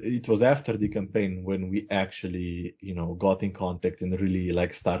after the campaign when we actually, got in contact and really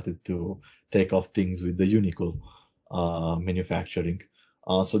like started to take off things with the Unicool manufacturing.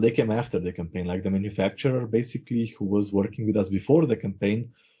 So they came after the campaign, like the manufacturer basically who was working with us before the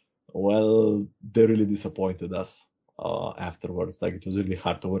campaign. Well, they really disappointed us afterwards. Like it was really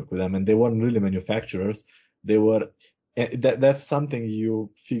hard to work with them, and they weren't really manufacturers. They were. That's something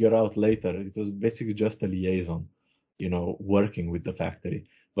you figure out later. It was basically just a liaison, working with the factory.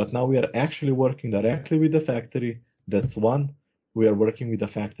 But now we are actually working directly with the factory. That's one. We are working with a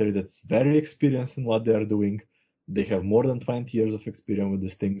factory that's very experienced in what they are doing. They have more than 20 years of experience with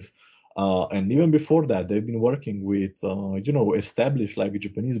these things. And even before that, they've been working with, established like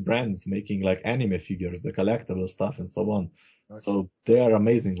Japanese brands making like anime figures, the collectible stuff and so on. Okay. So they are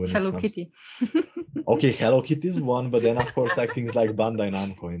amazing when Hello it comes. Kitty. Okay, Hello Kitty is one, but then of course like things like Bandai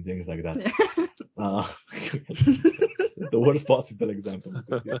Namco and things like that. The worst possible example.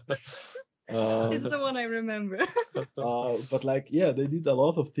 It's the one I remember. But like, yeah, they did a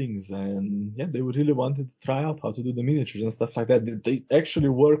lot of things, and yeah, they really wanted to try out how to do the miniatures and stuff like that. They actually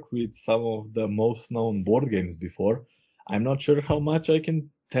work with some of the most known board games before. I'm not sure how much I can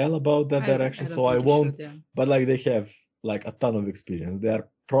tell about that direction, so I won't. Yeah. But like, they have like a ton of experience. They are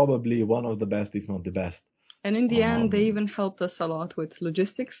probably one of the best, if not the best. And in the end, they even helped us a lot with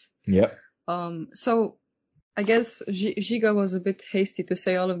logistics. Yeah. So I guess Giga was a bit hasty to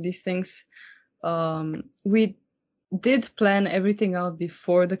say all of these things. We did plan everything out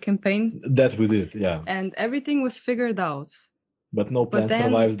before the campaign. That we did, yeah. And everything was figured out. But no plan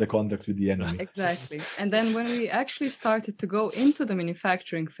survives the contact with the enemy. Exactly. And then when we actually started to go into the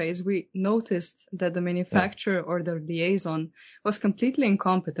manufacturing phase, we noticed that the manufacturer or the liaison was completely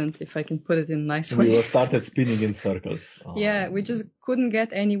incompetent, if I can put it in a nice way. We started spinning in circles. Yeah, we just couldn't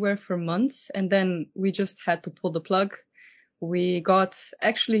get anywhere for months. And then we just had to pull the plug. We got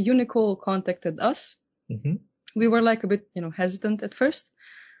actually Unicool contacted us. Mm-hmm. We were like a bit, hesitant at first.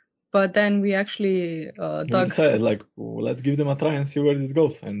 But then we actually we decided, like, let's give them a try and see where this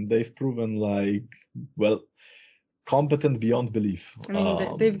goes. And they've proven, like, well, competent beyond belief. I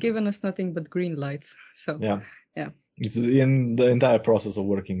mean, they've given us nothing but green lights. So, yeah. It's in the entire process of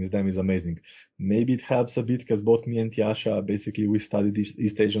working with them is amazing. Maybe it helps a bit because both me and Tiasha, basically, we studied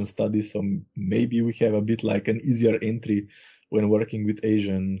East Asian studies. So maybe we have a bit like an easier entry when working with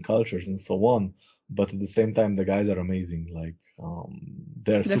Asian cultures and so on. But at the same time, the guys are amazing. Like,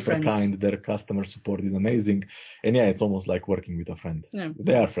 they're super friends. kind. Their customer support is amazing. And yeah, it's almost like working with a friend. Yeah.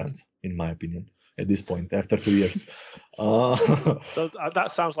 They are friends, in my opinion, at this point, after 2 years. So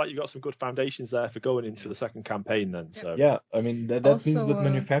that sounds like you've got some good foundations there for going into the second campaign then. So yeah, I mean, that also means that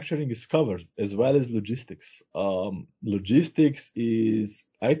manufacturing is covered as well as logistics. Logistics is,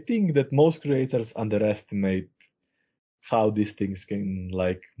 I think that most creators underestimate how these things can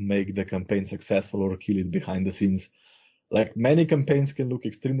like make the campaign successful or kill it behind the scenes. Like many campaigns can look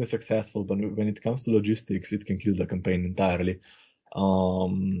extremely successful, but when it comes to logistics, it can kill the campaign entirely.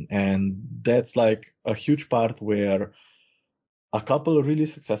 And that's like a huge part where a couple of really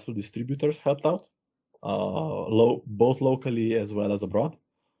successful distributors helped out, both locally as well as abroad.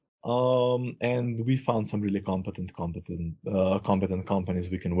 And we found some really competent companies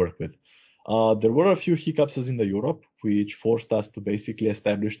we can work with. There were a few hiccups in the Europe, which forced us to basically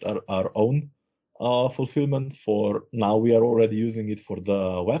establish our own fulfillment for now. We are already using it for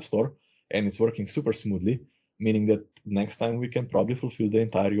the web store, and it's working super smoothly, meaning that next time we can probably fulfill the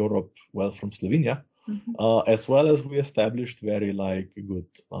entire Europe from Slovenia, as well as we established very like good,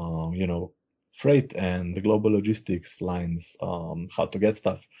 freight and the global logistics lines, how to get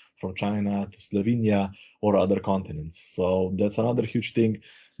stuff from China to Slovenia or other continents. So that's another huge thing.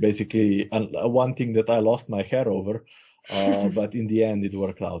 Basically, one thing that I lost my hair over, but in the end it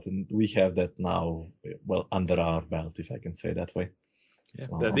worked out, and we have that now, well, under our belt, if I can say that way.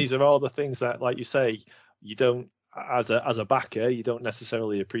 Yeah, these are all the things that, like you say, you don't, as a backer, you don't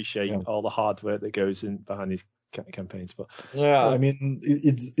necessarily appreciate all the hard work that goes in behind these campaigns. But I mean,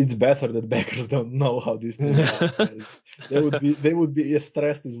 it's better that backers don't know how these things are. They would be as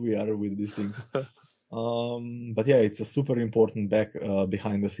stressed as we are with these things. But yeah, it's a super important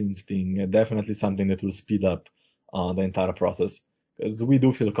behind the scenes thing. Definitely something that will speed up the entire process, because we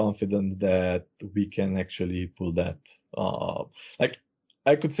do feel confident that we can actually pull that. Like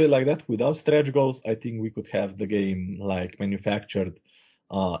I could say like that, without stretch goals, I think we could have the game like manufactured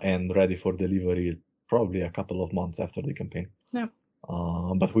and ready for delivery probably a couple of months after the campaign. Yeah.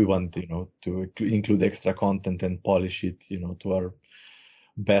 But we want, to include extra content and polish it, to our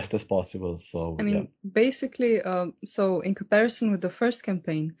best as possible. So I mean, basically, so in comparison with the first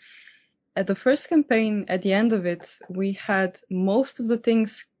campaign, at the end of it, we had most of the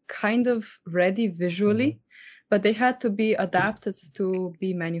things kind of ready visually, but they had to be adapted to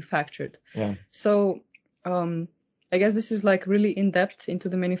be manufactured. Yeah. So, I guess this is like really in depth into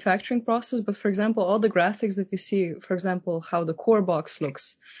the manufacturing process. But for example, all the graphics that you see, for example, how the core box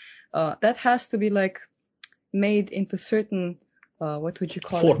looks, that has to be like made into certain, what would you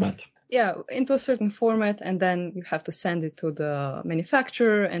call format. Yeah, into a certain format, and then you have to send it to the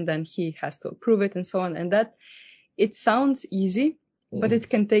manufacturer, and then he has to approve it and so on. And that, it sounds easy, but it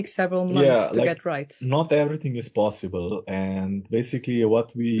can take several months to get right. Not everything is possible. And basically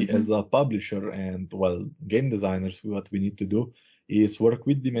what we as a publisher and, well, game designers, what we need to do is work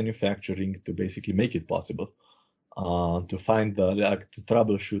with the manufacturing to basically make it possible. To find to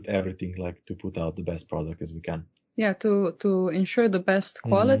troubleshoot everything, to put out the best product as we can. Yeah, to ensure the best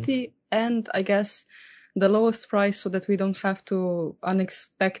quality and I guess the lowest price, so that we don't have to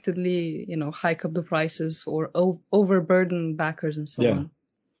unexpectedly, hike up the prices or overburden backers and so on.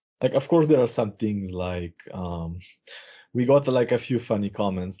 Like, of course, there are some things we got a few funny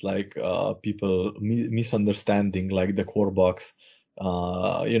comments, people misunderstanding the core box.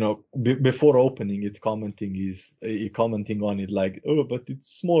 Before opening it, commenting on it oh, but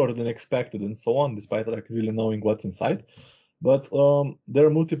it's smaller than expected and so on, despite really knowing what's inside. But there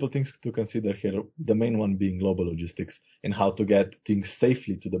are multiple things to consider here. The main one being global logistics and how to get things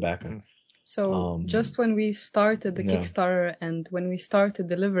safely to the backer. So just when we started the Kickstarter and when we started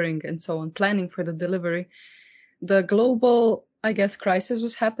delivering and so on, planning for the delivery, the global, I guess, crisis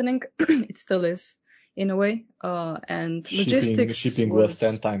was happening. It still is, in a way. And shipping was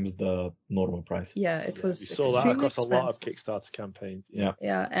 10 times the normal price. Yeah, it was we saw that across expensive. a lot of Kickstarter campaigns.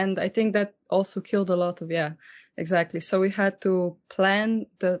 Yeah, and I think that also killed a lot of, exactly. So we had to plan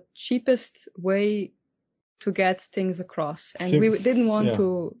the cheapest way to get things across, and we didn't want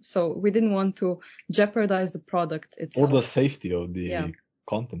to jeopardize the product itself or the safety of the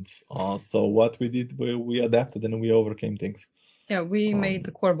contents. So what we did, we adapted and we overcame things. Yeah, we made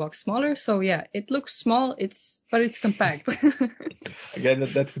the core box smaller, so it looks small, but it's compact. Again,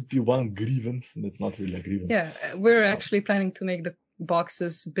 that would be one grievance. That's not really a grievance. Yeah, we're actually planning to make the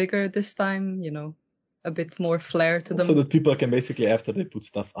boxes bigger this time, a bit more flair to them. So that people can basically, after they put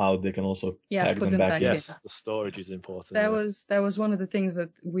stuff out, they can also pack put them back in. Yes, the storage is important. That was one of the things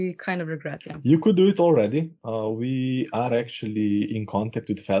that we kind of regret. Yeah. You could do it already. We are actually in contact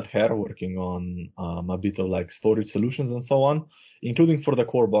with Feldherr, working on a bit of storage solutions and so on, including for the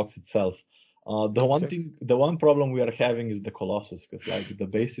core box itself. The one problem we are having is the Colossus, because the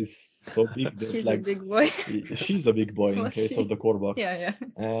base is so big that he's a big boy. She's a big boy in case of the core box. Yeah.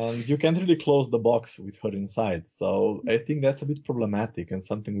 And you can't really close the box with her inside. So I think that's a bit problematic and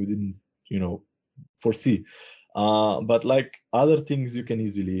something we didn't, foresee. But other things you can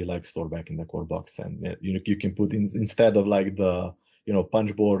easily store back in the core box, and you can put in, instead of the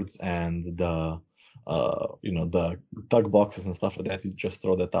punch boards and the the tug boxes and stuff like that, you just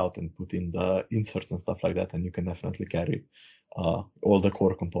throw that out and put in the inserts and stuff like that, and you can definitely carry all the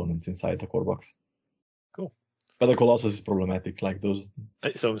core components inside the core box. Cool. But the Colossus is problematic, those.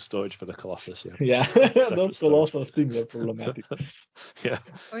 Its own storage for the Colossus, Yeah, those Colossus things are problematic. Yeah.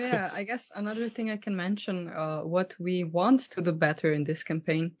 Oh yeah, I guess another thing I can mention, what we want to do better in this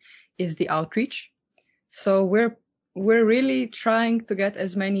campaign is the outreach. So we're really trying to get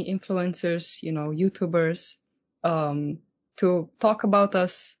as many influencers, YouTubers, to talk about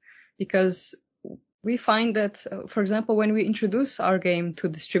us, because we find that, for example, when we introduce our game to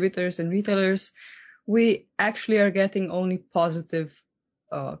distributors and retailers, we actually are getting only positive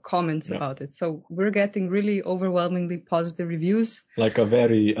comments Yeah. about it. So we're getting really overwhelmingly positive reviews, Like a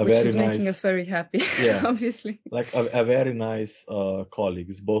very which is nice, making us very happy. Yeah. Obviously. like a very nice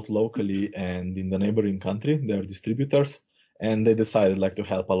colleagues, both locally and in the neighboring country. They're distributors, and they decided like to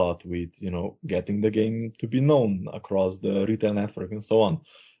help a lot with getting the game to be known across the retail network and so on.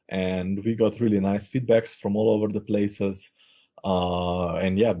 And we got really nice feedbacks from all over the places.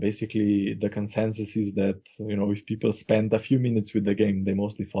 And yeah, basically the consensus is that if people spend a few minutes with the game, they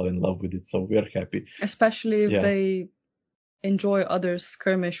mostly fall in love with it. So we're happy, especially if Yeah. they enjoy other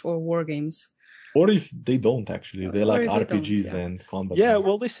skirmish or war games. or if they don't actually, they Or like if they don't, RPGs yeah. and combat. Yeah,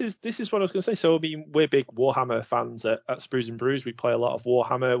 well, this is what I was going to say. So, I mean, we're big Warhammer fans at Sprues and Brews. We play a lot of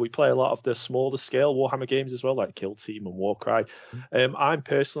Warhammer. We play a lot of the smaller scale Warhammer games as well, like Kill Team and Warcry. I'm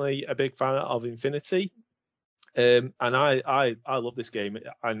personally a big fan of Infinity. And I love this game,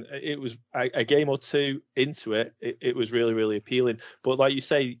 and it was a game or two into it. It was really, really appealing. But like you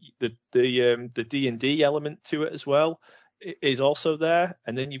say, the D&D element to it as well is also there.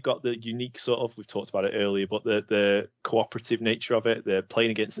 And then you've got the unique sort of, we've talked about it earlier, but the cooperative nature of it, the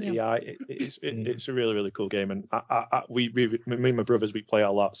playing against the AI. It's a really, really cool game, and me and my brothers, we play it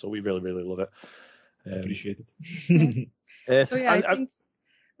a lot, so we really, really love it. Appreciate it. So yeah, I think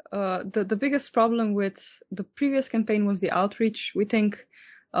the biggest problem with the previous campaign was the outreach. We think,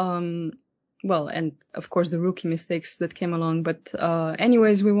 and of course the rookie mistakes that came along, but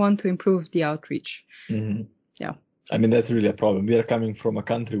anyways, we want to improve the outreach. Mm-hmm. Yeah. I mean, that's really a problem. We are coming from a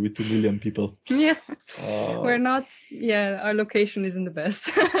country with 2 million people. Yeah. We're not, our location isn't the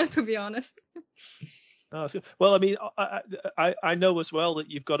best, to be honest. Oh, well, I mean, I know as well that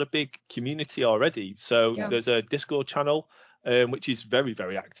you've got a big community already. So there's a Discord channel, which is very,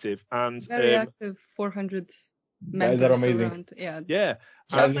 very active, and very active. 400 members. Guys are amazing. Around. Yeah.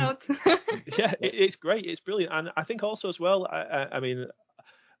 Shout out. Yeah, it's great. It's brilliant, and I think also as well. I mean,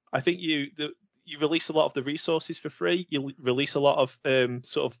 I think you release a lot of the resources for free. You release a lot of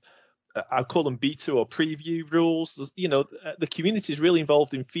sort of. I call them beta or preview rules. The community is really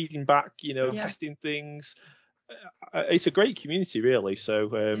involved in feeding back, testing things. It's a great community, really.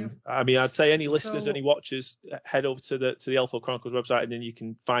 So, I mean, I'd say any listeners, any watchers, head over to the Eldfall Chronicles website, and then you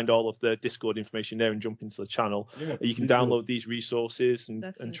can find all of the Discord information there and jump into the channel. Yeah, you can download these resources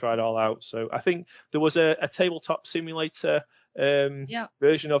and try it all out. So, I think there was a tabletop simulator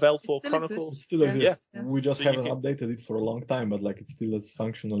version of Eldfall Chronicles. It still exists. Yeah. We just haven't updated it for a long time, but like it's still as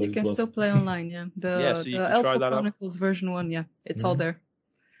functional as it was. You can still play online, The Eldfall Chronicles version 1, it's all there.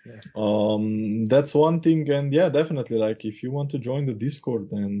 Yeah. That's one thing, and definitely, like if you want to join the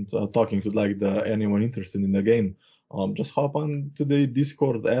Discord and talking to anyone interested in the game, just hop on to the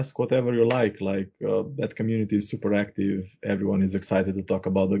Discord, ask whatever you like. Like that community is super active. Everyone is excited to talk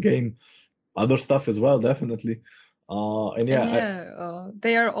about the game, other stuff as well, definitely. They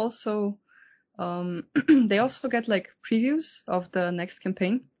are also they also get like previews of the next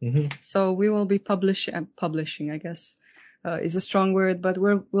campaign. Mm-hmm. So we will be publishing, I guess, is a strong word, but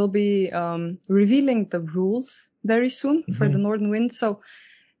we'll be revealing the rules very soon for the Northern Wind. So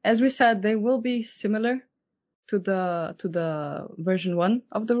as we said, they will be similar to the version 1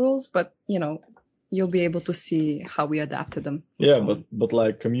 of the rules, but you'll be able to see how we adapted them. Yeah, but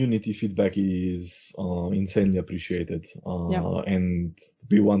like community feedback is insanely appreciated. And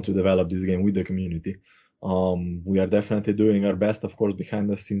we want to develop this game with the community. We are definitely doing our best, of course, behind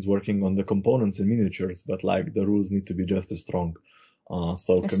the scenes working on the components and miniatures, but like the rules need to be just as strong.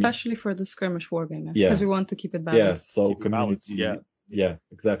 Especially for the skirmish war game, because we want to keep it balanced. Yeah, so community, yeah,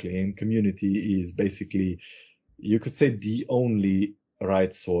 exactly. And community is basically, you could say, the only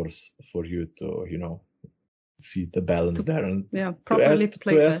right source for you to, see the balance there and properly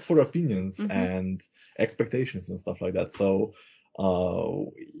to ask for opinions and expectations and stuff like that. So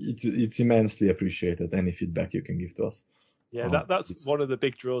it's immensely appreciated, any feedback you can give to us. Yeah, that's one of the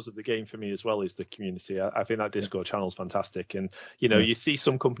big draws of the game for me as well, is the community. I think that Discord channel is fantastic, and you see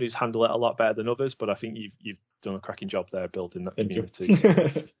some companies handle it a lot better than others, but I think you've done a cracking job there building that community.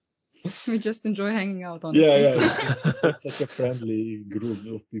 We just enjoy hanging out, honestly. It's such a friendly group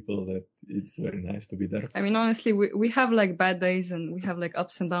of people that it's very nice to be there. I mean, honestly, we have like bad days and we have like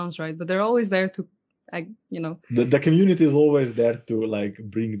ups and downs, right? But they're always there to, The community is always there to like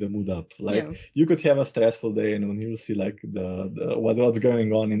bring the mood up. You could have a stressful day, and when you see like the what's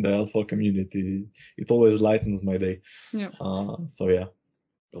going on in the Eldfall community, it always lightens my day. Yeah.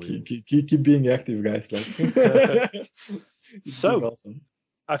 Keep being active, guys. So awesome.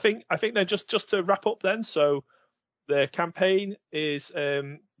 I think then just to wrap up then. So the campaign is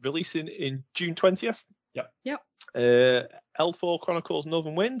releasing in June 20th. Yeah. Eldfall Chronicles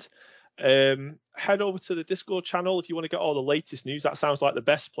Northern Wind. head over to the Discord channel if you want to get all the latest news. That sounds like the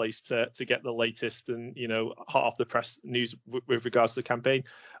best place to get the latest and, hot off the press news with regards to the campaign.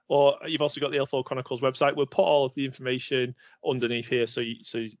 Or you've also got the Eldfall Chronicles website. We'll put all of the information underneath here so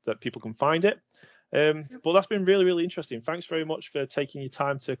that people can find it. But that's been really, really interesting. Thanks very much for taking your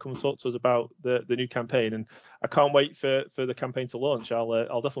time to come and talk to us about the new campaign. And I can't wait for the campaign to launch.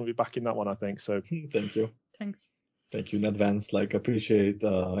 I'll definitely be back in that one, I think. So Thank you. Thanks. Thank you in advance. Appreciate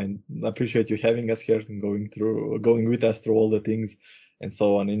you having us here and going with us through all the things and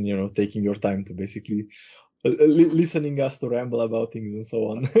so on, and taking your time to basically listening us to ramble about things and so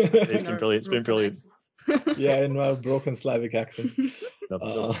on. It's been brilliant. It's been brilliant. Yeah, in our broken Slavic accent.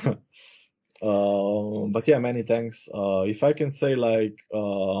 But yeah, many thanks. If I can say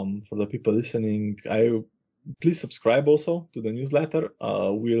for the people listening, please subscribe also to the newsletter.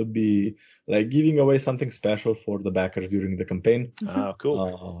 We'll be giving away something special for the backers during the campaign. Oh,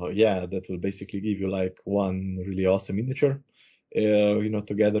 cool. That will basically give you one really awesome miniature,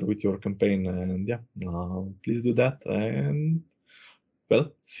 together with your campaign. And please do that. And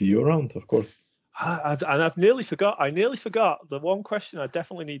see you around, of course. And I've nearly forgot. I nearly forgot the one question I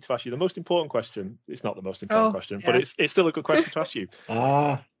definitely need to ask you. The most important question. It's not the most important question, but it's still a good question to ask you.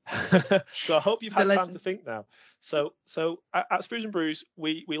 So I hope you've had time to think now. So at Sprues and Brews,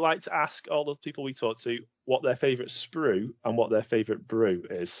 we like to ask all the people we talk to what their favourite sprue and what their favourite brew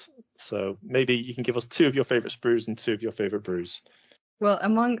is. So maybe you can give us 2 of your favourite sprues and 2 of your favourite brews. Well,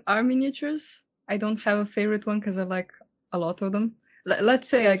 among our miniatures, I don't have a favourite one because I like a lot of them. Let's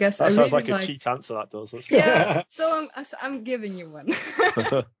say, I guess that I sounds really like a cheat answer. That does. Yeah. So I'm giving you one.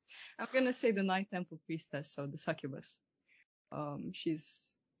 I'm gonna say the Night Temple Priestess, so the succubus. She's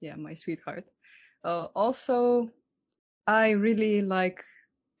my sweetheart. Also, I really like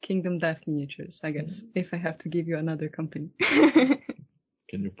Kingdom Death miniatures, I guess, if I have to give you another company.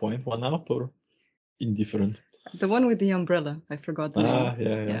 Can you point one out or indifferent? The one with the umbrella. I forgot the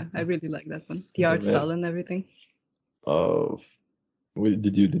name. Yeah. I really like that one. The art style and everything.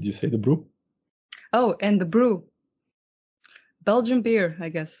 Did you say the brew? Oh, and the brew. Belgian beer, I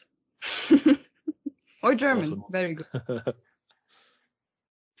guess. Or German. Awesome. Very good.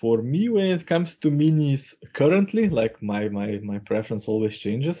 For me, when it comes to minis, currently, my preference always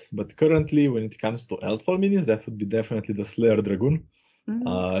changes, but currently, when it comes to Eldfall minis, that would be definitely the Slayer Dragoon.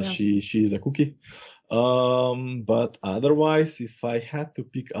 She is a cookie. But otherwise, if I had to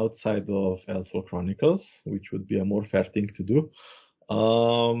pick outside of Eldfall Chronicles, which would be a more fair thing to do,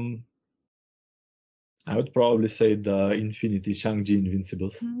 I would probably say the Infinity Shang-Chi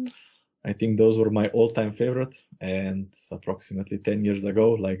Invincibles. I think those were my all-time favorite, and approximately 10 years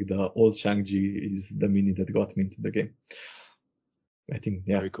ago, the old Shang-Chi is the mini that got me into the game. I think,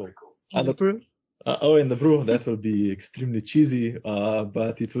 Very cool. And the brew? And the brew, that will be extremely cheesy,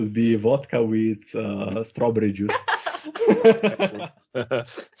 but it will be vodka with strawberry juice. Excellent.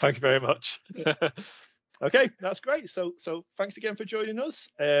 Thank you very much. Okay, that's great. So thanks again for joining us,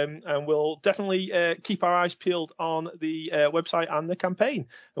 and we'll definitely keep our eyes peeled on the website and the campaign.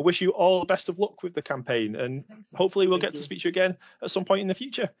 I wish you all the best of luck with the campaign, and hopefully we'll get to speak to you again at some point in the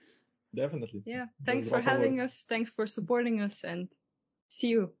future. Definitely. Yeah, thanks for having us. Thanks for supporting us, and see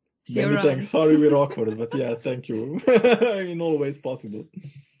you. Many thanks. Sorry we're awkward, but yeah, thank you in all ways possible.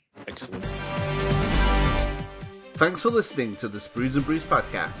 Excellent. Thanks for listening to the Sprues and Brews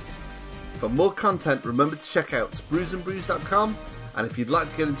podcast. For more content, remember to check out spruesandbrews.com, and if you'd like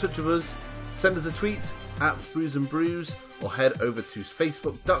to get in touch with us, send us a tweet at Sprues and Brews or head over to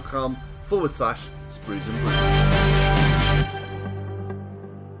facebook.com/Sprues and Brews.